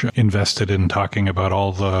much invested in talking about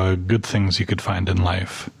all the good things you could find in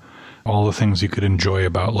life, all the things you could enjoy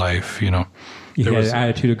about life, you know. He had an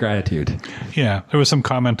attitude of gratitude. Yeah. There was some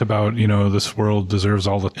comment about, you know, this world deserves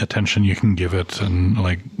all the attention you can give it and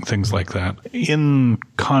like things like that. In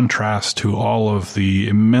contrast to all of the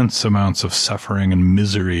immense amounts of suffering and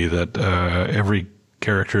misery that every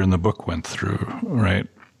character in the book went through, right?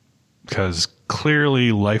 Because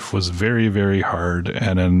clearly life was very, very hard,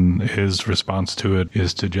 and then his response to it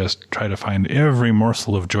is to just try to find every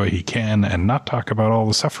morsel of joy he can and not talk about all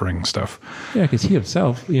the suffering stuff. Yeah, because he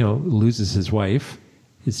himself, you know, loses his wife,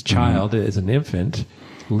 his child as an infant,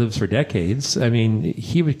 lives for decades. I mean,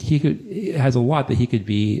 he has a lot that he could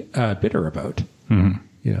be bitter about. You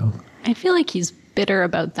know, I feel like he's bitter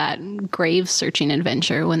about that grave searching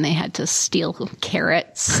adventure when they had to steal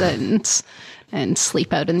carrots and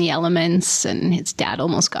sleep out in the elements, and his dad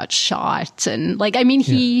almost got shot. And like, I mean,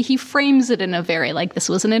 he frames it in a very, like, this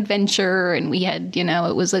was an adventure and we had, you know,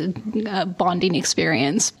 it was a bonding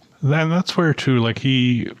experience. And that's where too, like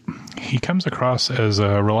he comes across as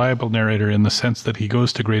a reliable narrator in the sense that he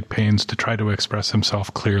goes to great pains to try to express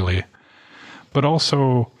himself clearly, but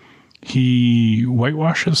also he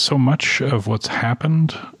whitewashes so much of what's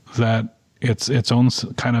happened that its own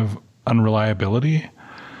kind of unreliability.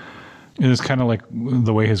 It is kind of like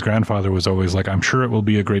the way his grandfather was always like, I'm sure it will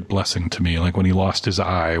be a great blessing to me. Like when he lost his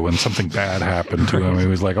eye, when something bad happened to him, he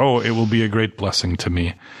was like, oh, it will be a great blessing to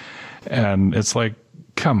me. And it's like,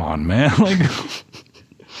 come on, man. Like,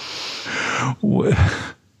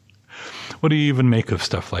 what do you even make of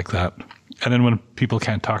stuff like that? And then when people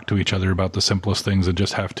can't talk to each other about the simplest things and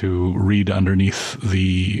just have to read underneath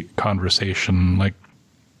the conversation, like,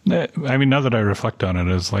 I mean, now that I reflect on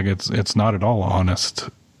it, it's like, it's not at all honest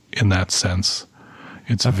in that sense.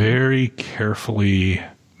 It's a very carefully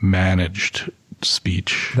managed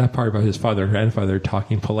speech. That part about his father and grandfather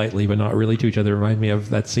talking politely but not really to each other reminded me of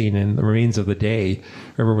that scene in The Remains of the Day.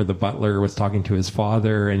 Remember when the butler was talking to his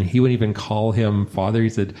father and he wouldn't even call him father. He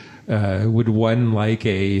said, would one like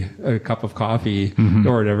a cup of coffee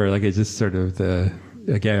or whatever. Like, it's just sort of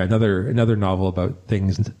again, another novel about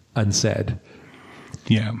things unsaid.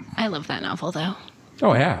 Yeah. I love that novel though.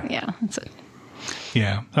 Oh yeah. Yeah. That's it.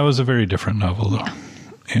 Yeah, that was a very different novel, though.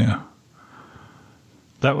 Yeah.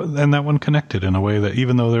 That one connected in a way that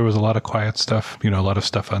even though there was a lot of quiet stuff, you know, a lot of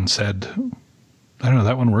stuff unsaid, I don't know,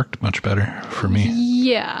 that one worked much better for me.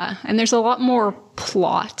 Yeah, and there's a lot more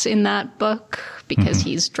plot in that book because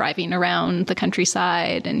he's driving around the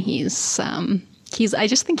countryside and he's I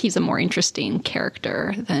just think he's a more interesting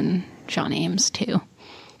character than John Ames too.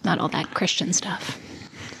 Not all that Christian stuff.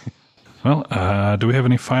 Well, do we have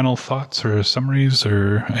any final thoughts or summaries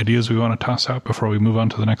or ideas we want to toss out before we move on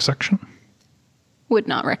to the next section? Would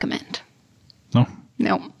not recommend. No?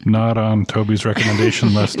 No. Not on Toby's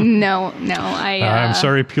recommendation list. No. I'm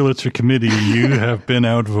sorry, Pulitzer Committee, you have been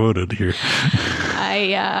outvoted here.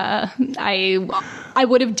 I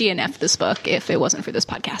would have DNF'd this book if it wasn't for this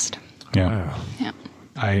podcast. Yeah. Wow. Yeah.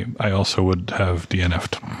 I also would have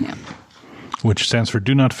DNF'd. Yeah. Which stands for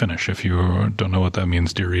do not finish, if you don't know what that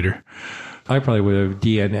means, dear reader. I probably would have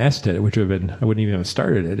DNS'd it, which would have been, I wouldn't even have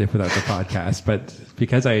started it without the podcast. But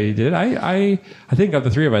because I did, I think of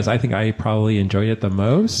the three of us, I think I probably enjoyed it the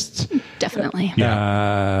most. Definitely.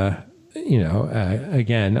 Yeah.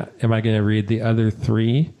 Again, am I going to read the other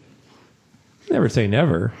three? Never say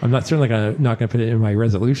never. I'm not certainly not going to put it in my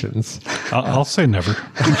resolutions. I'll say never.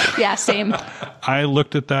 Yeah, same. I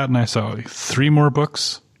looked at that and I saw 3 more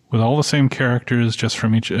books with all the same characters just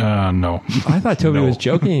from each... no. I thought Toby was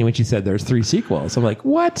joking when she said there's 3 sequels. I'm like,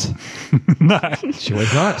 what? She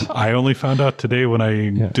was not. I only found out today when I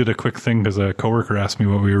did a quick thing because a coworker asked me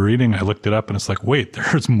what we were reading. I looked it up and it's like, wait,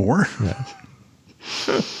 there's more? Yeah.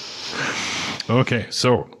 Okay,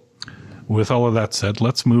 so with all of that said,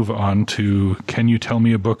 let's move on to Can You Tell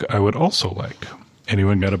Me a Book I Would Also Like?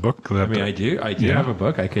 Anyone got a book that... I mean, I do have a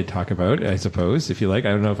book I could talk about, I suppose, if you like. I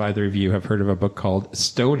don't know if either of you have heard of a book called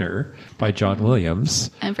Stoner by John Williams.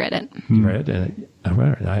 I've read it. You read it?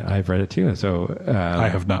 I've read it too. So I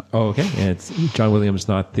have not. Oh, okay. And it's John Williams,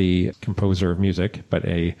 not the composer of music, but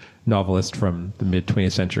a novelist from the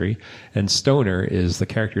mid-20th century. And Stoner is the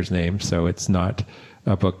character's name, so it's not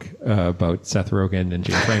a book about Seth Rogen and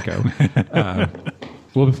James Franco.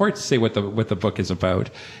 Well, before I say what the book is about,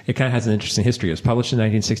 it kind of has an interesting history. It was published in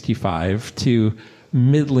 1965 to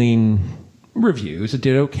middling reviews. It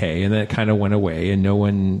did okay, and then it kind of went away, and no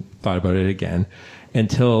one thought about it again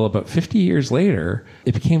until about 50 years later,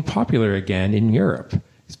 it became popular again in Europe,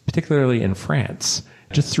 particularly in France.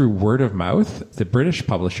 Just through word of mouth, the British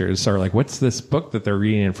publishers are like, what's this book that they're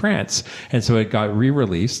reading in France? And so it got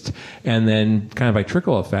re-released, and then kind of by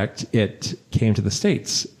trickle effect, it came to the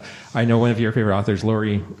States. I know one of your favorite authors,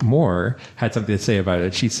 Laurie Moore, had something to say about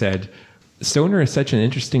it. She said, Stoner is such an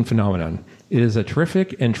interesting phenomenon. It is a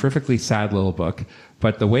terrific and terrifically sad little book,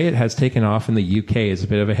 but the way it has taken off in the UK is a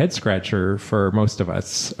bit of a head scratcher for most of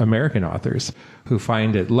us American authors who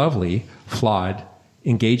find it lovely, flawed,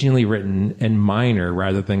 engagingly written, and minor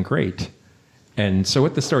rather than great. And so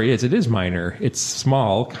what the story is, it is minor. It's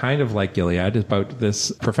small, kind of like Gilead, about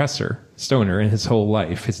this professor, Stoner, in his whole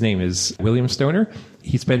life. His name is William Stoner.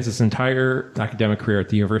 He spends his entire academic career at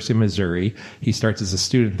the University of Missouri. He starts as a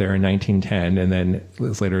student there in 1910 and then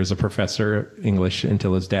lives later as a professor of English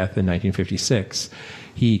until his death in 1956.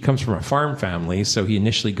 He comes from a farm family, so he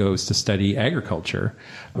initially goes to study agriculture.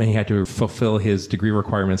 And he had to fulfill his degree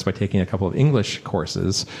requirements by taking a couple of English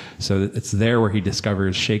courses. So it's there where he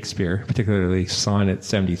discovers Shakespeare, particularly Sonnet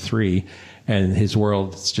 73, and his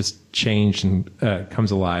world's just changed and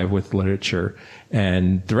comes alive with literature.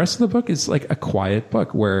 And the rest of the book is like a quiet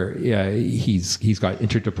book where he's got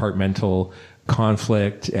interdepartmental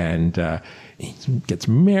conflict, and he gets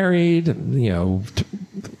married.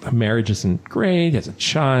 Marriage isn't great. He has a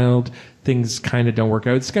child. Things kind of don't work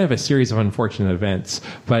out. It's kind of a series of unfortunate events,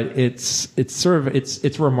 but it's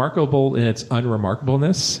remarkable in its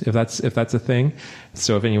unremarkableness, if that's a thing.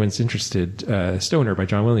 So if anyone's interested, Stoner by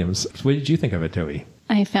John Williams. What did you think of it, Toby?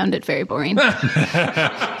 I found it very boring.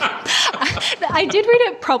 I did read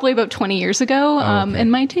it probably about 20 years ago, okay.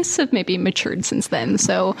 And my tastes have maybe matured since then.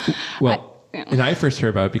 So, and I first heard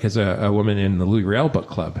about it because a woman in the Louis Riel book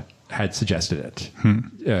club had suggested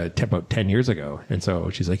it about 10 years ago. And so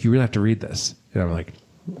she's like, you really have to read this. And I'm like,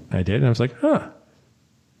 I did. And I was like, huh.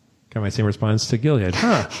 Got my same response to Gilead.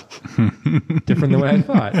 Huh. Different than what I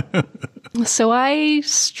thought. So I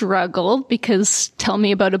struggled because tell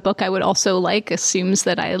me about a book I would also like assumes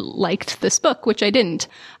that I liked this book, which I didn't.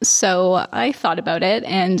 So I thought about it,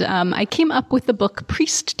 and I came up with the book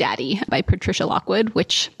Priest Daddy by Patricia Lockwood,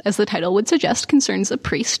 which, as the title would suggest, concerns a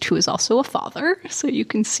priest who is also a father. So you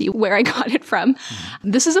can see where I got it from.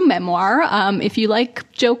 This is a memoir. If you like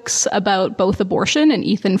jokes about both abortion and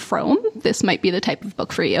Ethan Frome, this might be the type of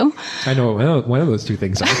book for you. I know one of those two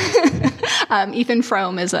things are. Ethan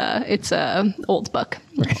Frome is it's a old book.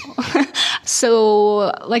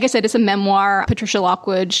 So, like I said, it's a memoir. Patricia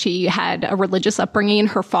Lockwood, she had a religious upbringing.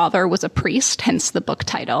 Her father was a priest, hence the book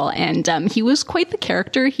title. And he was quite the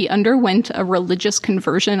character. He underwent a religious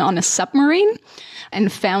conversion on a submarine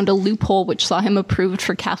and found a loophole which saw him approved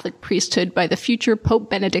for Catholic priesthood by the future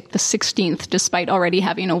Pope Benedict XVI, despite already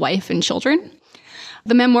having a wife and children.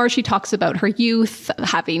 The memoir, she talks about her youth,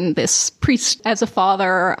 having this priest as a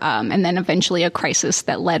father, and then eventually a crisis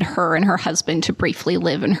that led her and her husband to briefly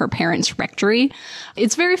live in her parents' rectory.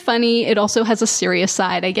 It's very funny. It also has a serious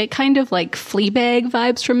side. I get kind of like Fleabag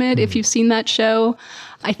vibes from it, if you've seen that show.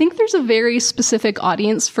 I think there's a very specific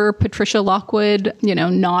audience for Patricia Lockwood,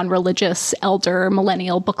 non-religious, elder,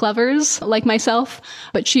 millennial book lovers like myself.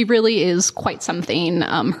 But she really is quite something.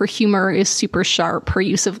 Her humor is super sharp. Her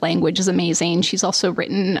use of language is amazing. She's also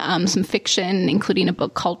written some fiction, including a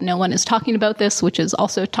book called No One Is Talking About This, which is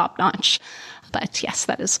also top-notch. But yes,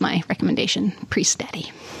 that is my recommendation. Priest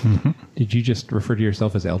Daddy. Mm-hmm. Did you just refer to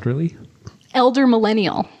yourself as elderly? Elder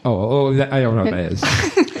millennial. I don't know what that is.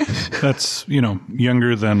 That's,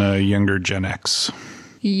 younger than a younger Gen X.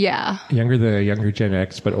 Yeah. Younger than a younger Gen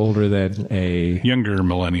X, but older than a... Younger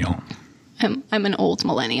millennial. I'm an old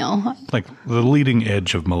millennial. Like the leading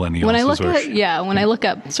edge of millennials. When I look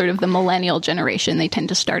up sort of the millennial generation, they tend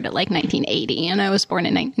to start at like 1980, and I was born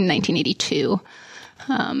in 1982.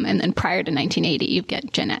 And then prior to 1980, you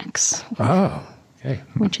get Gen X. Oh, okay.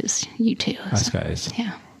 Which is you too. Us guys.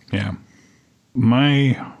 Yeah. Yeah.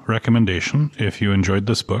 My recommendation, if you enjoyed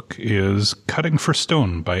this book, is Cutting for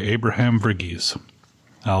Stone by Abraham Verghese.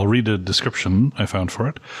 I'll read a description I found for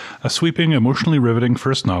it. A sweeping, emotionally riveting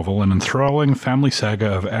first novel, an enthralling family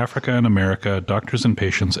saga of Africa and America, doctors and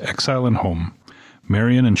patients, exile and home.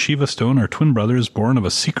 Marion and Shiva Stone are twin brothers born of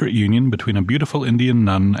a secret union between a beautiful Indian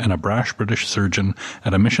nun and a brash British surgeon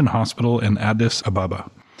at a mission hospital in Addis Ababa.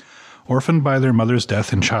 Orphaned by their mother's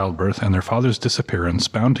death in childbirth and their father's disappearance,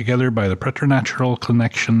 bound together by the preternatural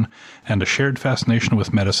connection and a shared fascination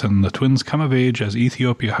with medicine, the twins come of age as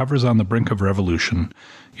Ethiopia hovers on the brink of revolution.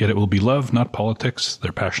 Yet it will be love, not politics,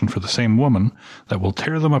 their passion for the same woman, that will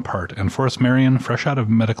tear them apart and force Marion, fresh out of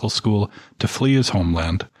medical school, to flee his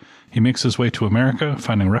homeland. He makes his way to America,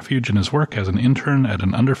 finding refuge in his work as an intern at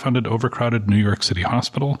an underfunded, overcrowded New York City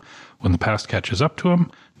hospital. When the past catches up to him,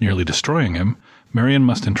 nearly destroying him, Marion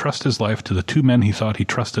must entrust his life to the two men he thought he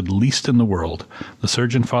trusted least in the world, the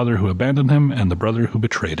surgeon father who abandoned him and the brother who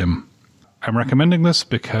betrayed him. I'm recommending this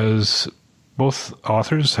because both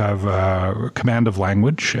authors have command of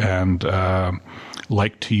language and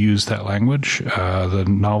like to use that language. The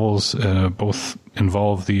novels both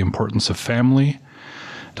involve the importance of family.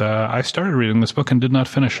 I started reading this book and did not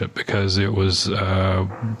finish it because it was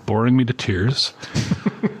boring me to tears.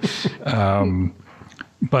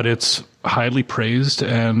 But it's highly praised,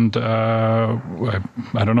 and I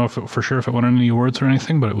don't know for sure if it won any awards or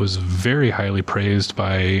anything, but it was very highly praised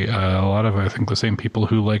by a lot of, I think, the same people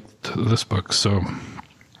who liked this book. So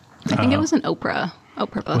I think it was an Oprah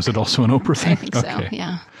book. Was it also an Oprah thing? I think so,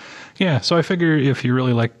 yeah. Yeah, so I figure if you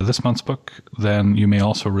really like this month's book, then you may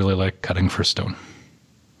also really like Cutting for Stone.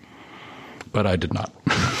 But I did not.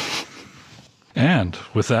 And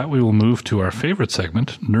with that, we will move to our favorite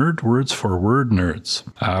segment, Nerd Words for Word Nerds,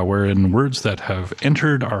 wherein words that have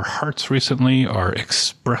entered our hearts recently are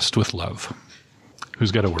expressed with love.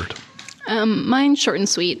 Who's got a word? Mine's short and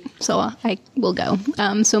sweet, so I will go.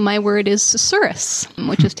 So my word is susurrus,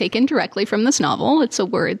 which is taken directly from this novel. It's a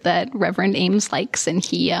word that Reverend Ames likes, and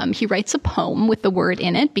he writes a poem with the word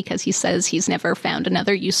in it because he says he's never found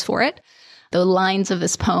another use for it. The lines of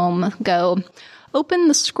this poem go, "Open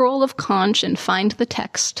the scroll of conch and find the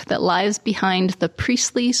text that lies behind the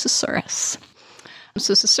priestly susurrus."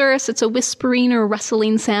 So susurrus, it's a whispering or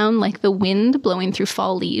rustling sound like the wind blowing through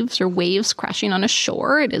fall leaves or waves crashing on a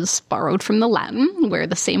shore. It is borrowed from the Latin, where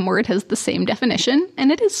the same word has the same definition.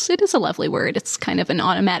 And it is a lovely word. It's kind of an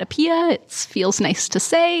onomatopoeia. It feels nice to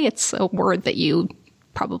say. It's a word that you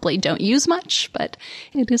probably don't use much, but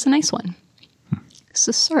it is a nice one.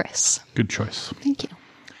 Susurrus. Good choice. Thank you.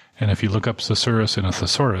 And if you look up susurrus in a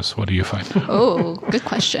thesaurus, what do you find? Oh, good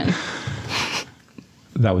question.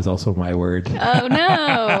 That was also my word. Oh,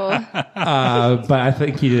 no. But I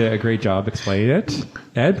think he did a great job explaining it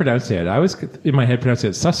and pronouncing it. I was, in my head,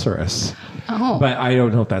 pronouncing it susurrus. Oh. But I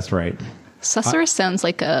don't know if that's right. Susurrus sounds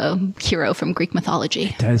like a hero from Greek mythology.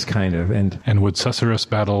 It does kind of. And would susurrus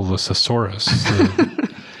battle the susaurus?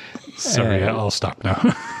 Sorry, I'll stop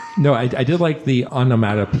now. No, I did like the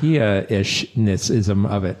onomatopoeia-ishness-ism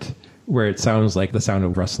of it, where it sounds like the sound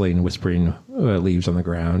of rustling, whispering leaves on the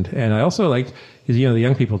ground. And I also liked, because, the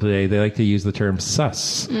young people today, they like to use the term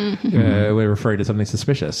sus when referring to something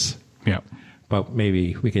suspicious. Yeah. But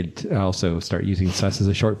maybe we could also start using sus as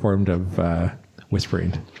a short form of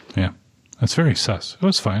whispering. Yeah. That's very sus. It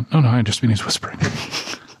was fine. Oh, no, I just mean he's whispering.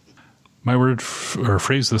 My word or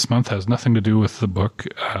phrase this month has nothing to do with the book,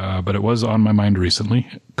 but it was on my mind recently.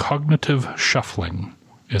 Cognitive shuffling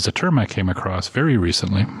is a term I came across very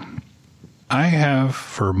recently. I have,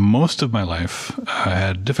 for most of my life,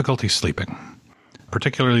 had difficulty sleeping,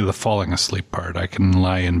 particularly the falling asleep part. I can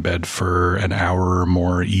lie in bed for an hour or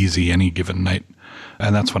more easy any given night,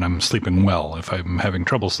 and that's when I'm sleeping well. If I'm having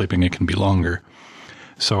trouble sleeping, it can be longer.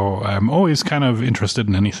 So I'm always kind of interested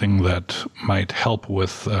in anything that might help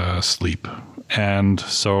with sleep. And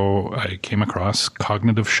so I came across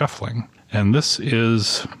cognitive shuffling. And this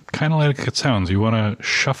is kind of like it sounds. You want to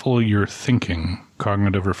shuffle your thinking,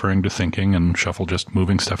 cognitive referring to thinking, and shuffle just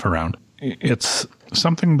moving stuff around. It's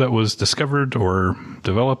something that was discovered or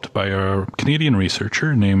developed by a Canadian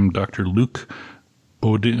researcher named Dr. Luc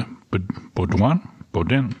Baudin.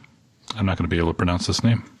 I'm not going to be able to pronounce this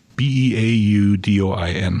name.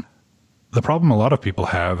 Beaudin. The problem a lot of people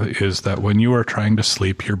have is that when you are trying to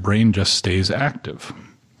sleep, your brain just stays active.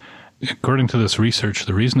 According to this research,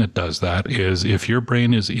 the reason it does that is if your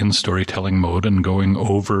brain is in storytelling mode and going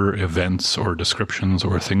over events or descriptions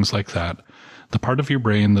or things like that, the part of your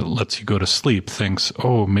brain that lets you go to sleep thinks,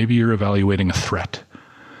 oh, maybe you're evaluating a threat.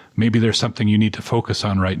 Maybe there's something you need to focus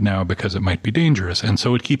on right now because it might be dangerous. And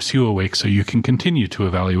so it keeps you awake so you can continue to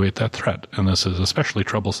evaluate that threat. And this is especially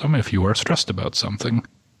troublesome if you are stressed about something.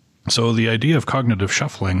 So the idea of cognitive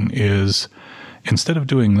shuffling is instead of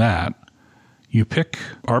doing that, you pick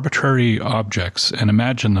arbitrary objects and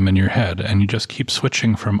imagine them in your head, and you just keep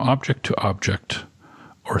switching from object to object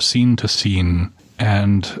or scene to scene,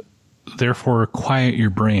 and therefore quiet your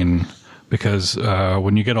brain. Because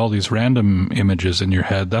when you get all these random images in your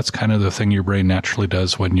head, that's kind of the thing your brain naturally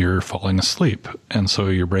does when you're falling asleep. And so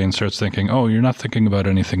your brain starts thinking, oh, you're not thinking about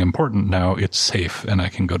anything important now. It's safe and I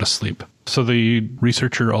can go to sleep. So the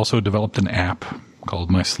researcher also developed an app called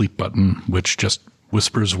My Sleep Button, which just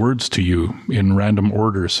whispers words to you in random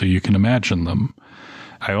order so you can imagine them.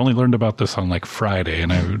 I only learned about this on Friday,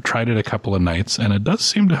 and I tried it a couple of nights, and it does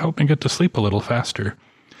seem to help me get to sleep a little faster.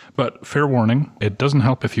 But fair warning, it doesn't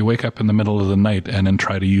help if you wake up in the middle of the night and then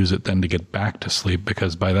try to use it then to get back to sleep,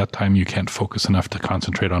 because by that time you can't focus enough to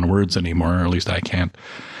concentrate on words anymore, or at least I can't.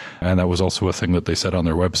 And that was also a thing that they said on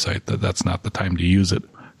their website, that that's not the time to use it.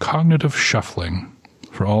 Cognitive shuffling,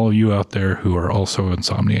 for all of you out there who are also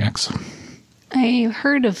insomniacs. I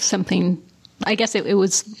heard of something, I guess it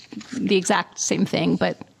was the exact same thing,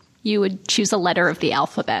 but you would choose a letter of the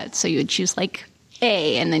alphabet. So you would choose like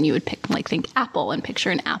A, and then you would pick, like, think apple and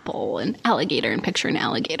picture an apple, and alligator and picture an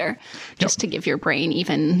alligator, just to give your brain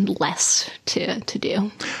even less to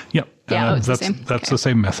do. Yep. Yeah, it's that's the same. That's the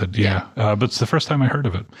same method, yeah. But it's the first time I heard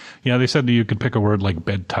of it. Yeah, they said you could pick a word like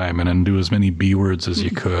bedtime and then do as many B words as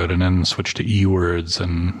you could, and then switch to E words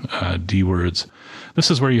and D words.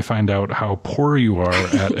 This is where you find out how poor you are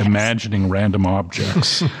at imagining random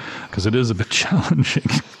objects, because it is a bit challenging.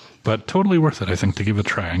 But totally worth it, I think, to give it a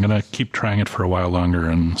try. I'm going to keep trying it for a while longer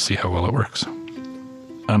and see how well it works.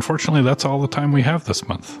 Unfortunately, that's all the time we have this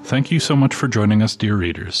month. Thank you so much for joining us, dear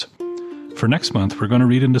readers. For next month, we're going to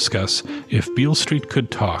read and discuss If Beale Street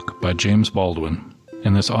Could Talk by James Baldwin.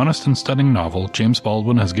 In this honest and stunning novel, James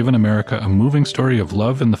Baldwin has given America a moving story of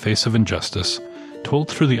love in the face of injustice, told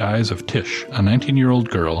through the eyes of Tish, a 19-year-old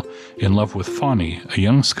girl in love with Fawny, a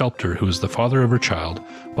young sculptor who is the father of her child.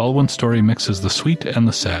 Baldwin's story mixes the sweet and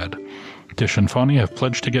the sad. Tish and Fawny have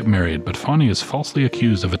pledged to get married, but Fawny is falsely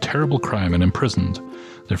accused of a terrible crime and imprisoned.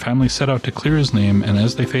 Their family set out to clear his name, and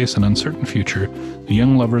as they face an uncertain future, the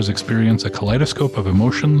young lovers experience a kaleidoscope of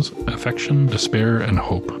emotions, affection, despair, and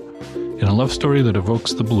hope. In a love story that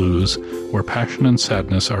evokes the blues, where passion and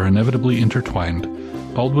sadness are inevitably intertwined,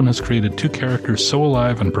 Baldwin has created two characters so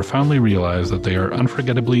alive and profoundly realized that they are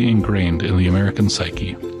unforgettably ingrained in the American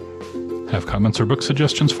psyche. Have comments or book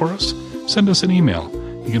suggestions for us? Send us an email.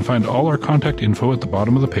 You can find all our contact info at the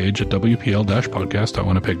bottom of the page at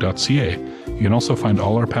wpl-podcast.winnipeg.ca. You can also find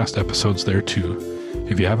all our past episodes there too.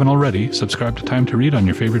 If you haven't already, subscribe to Time to Read on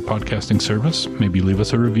your favorite podcasting service, maybe leave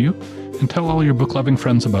us a review, and tell all your book-loving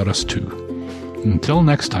friends about us too. Until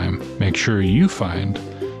next time, make sure you find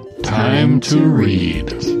Time to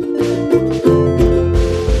Read.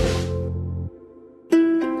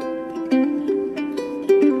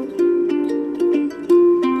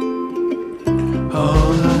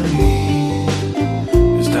 All I need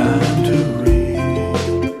is time to read.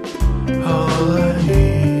 All I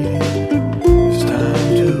need is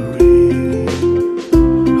time to read.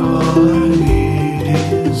 All I need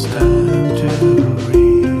is time to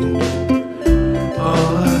read.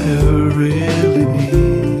 All I ever really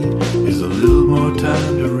need is a little more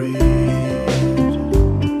time to read.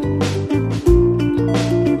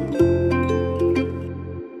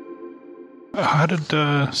 How did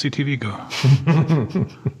CTV go?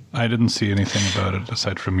 I didn't see anything about it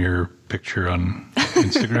aside from your picture on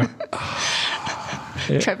Instagram.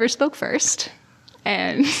 Trevor spoke first,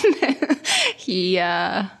 and he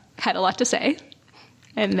had a lot to say.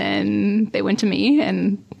 And then they went to me,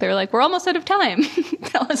 and they were like, "We're almost out of time.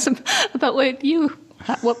 Tell us about what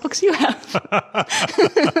books you have."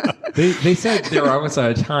 They said they were almost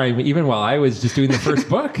out of time, even while I was just doing the first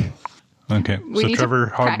book. Okay, so Trevor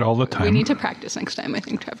hogged all the time. We need to practice next time, I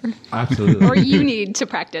think, Trevor. Absolutely. Or you need to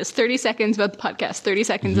practice 30 seconds about the podcast, 30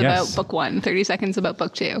 seconds about book 1, 30 seconds about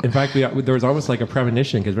book 2. In fact, there was almost like a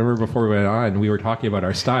premonition, because remember before we went on, we were talking about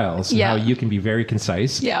our styles, and how you can be very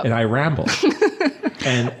concise, and I ramble.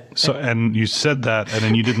 And you said that, and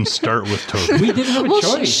then you didn't start with Toby. We didn't have a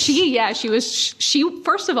choice. She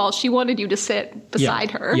first of all, she wanted you to sit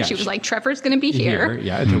beside her. Yeah, she was like, Trevor's going to be here.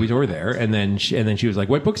 Yeah, Toby's over there. And then she was like,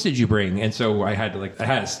 what books did you bring? And so I had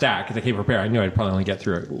a stack, because I came prepared. I knew I'd probably only get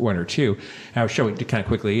through one or two. I was showing it kind of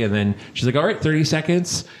quickly. And then she's like, all right, 30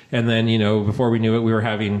 seconds. And then, before we knew it, we were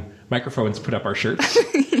having microphones put up our shirts,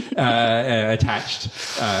 attached,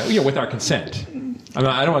 with our consent.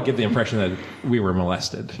 I don't want to give the impression that we were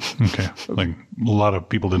molested. Okay. Like, a lot of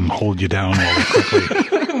people didn't hold you down while they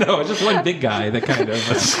quickly. No, just one big guy that kind of...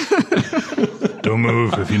 Don't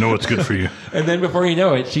move if you know what's good for you. And then before you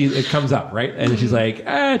know it, it comes up, right? And she's like,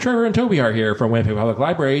 Trevor and Toby are here from Winnipeg Public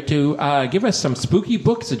Library to give us some spooky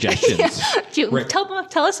book suggestions. Right.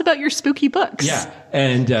 Tell us about your spooky books. Yeah.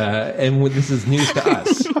 And this is news to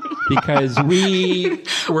us. Because we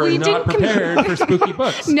were not prepared for spooky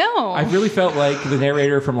books. No. I really felt like the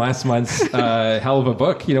narrator from last month's Hell of a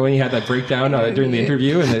Book, when he had that breakdown during the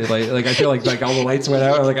interview, and I feel like all the lights went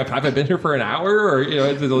out. Like, have I been here for an hour? Or,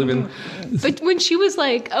 it's only been... But when she was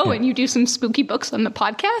like, and you do some spooky books on the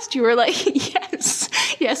podcast, you were like, yes,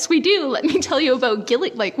 Yes, we do. Let me tell you about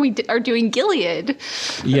Gilead. Like, we are doing Gilead.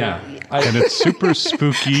 Yeah. And it's super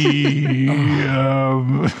spooky.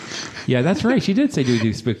 Yeah, that's right. She did say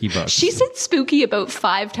do spooky books. She said spooky about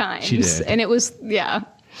 5 times. She did. And it was, yeah.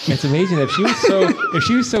 It's amazing if she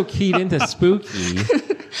was so keyed into spooky,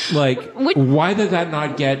 like, why did that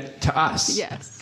not get to us? Yes.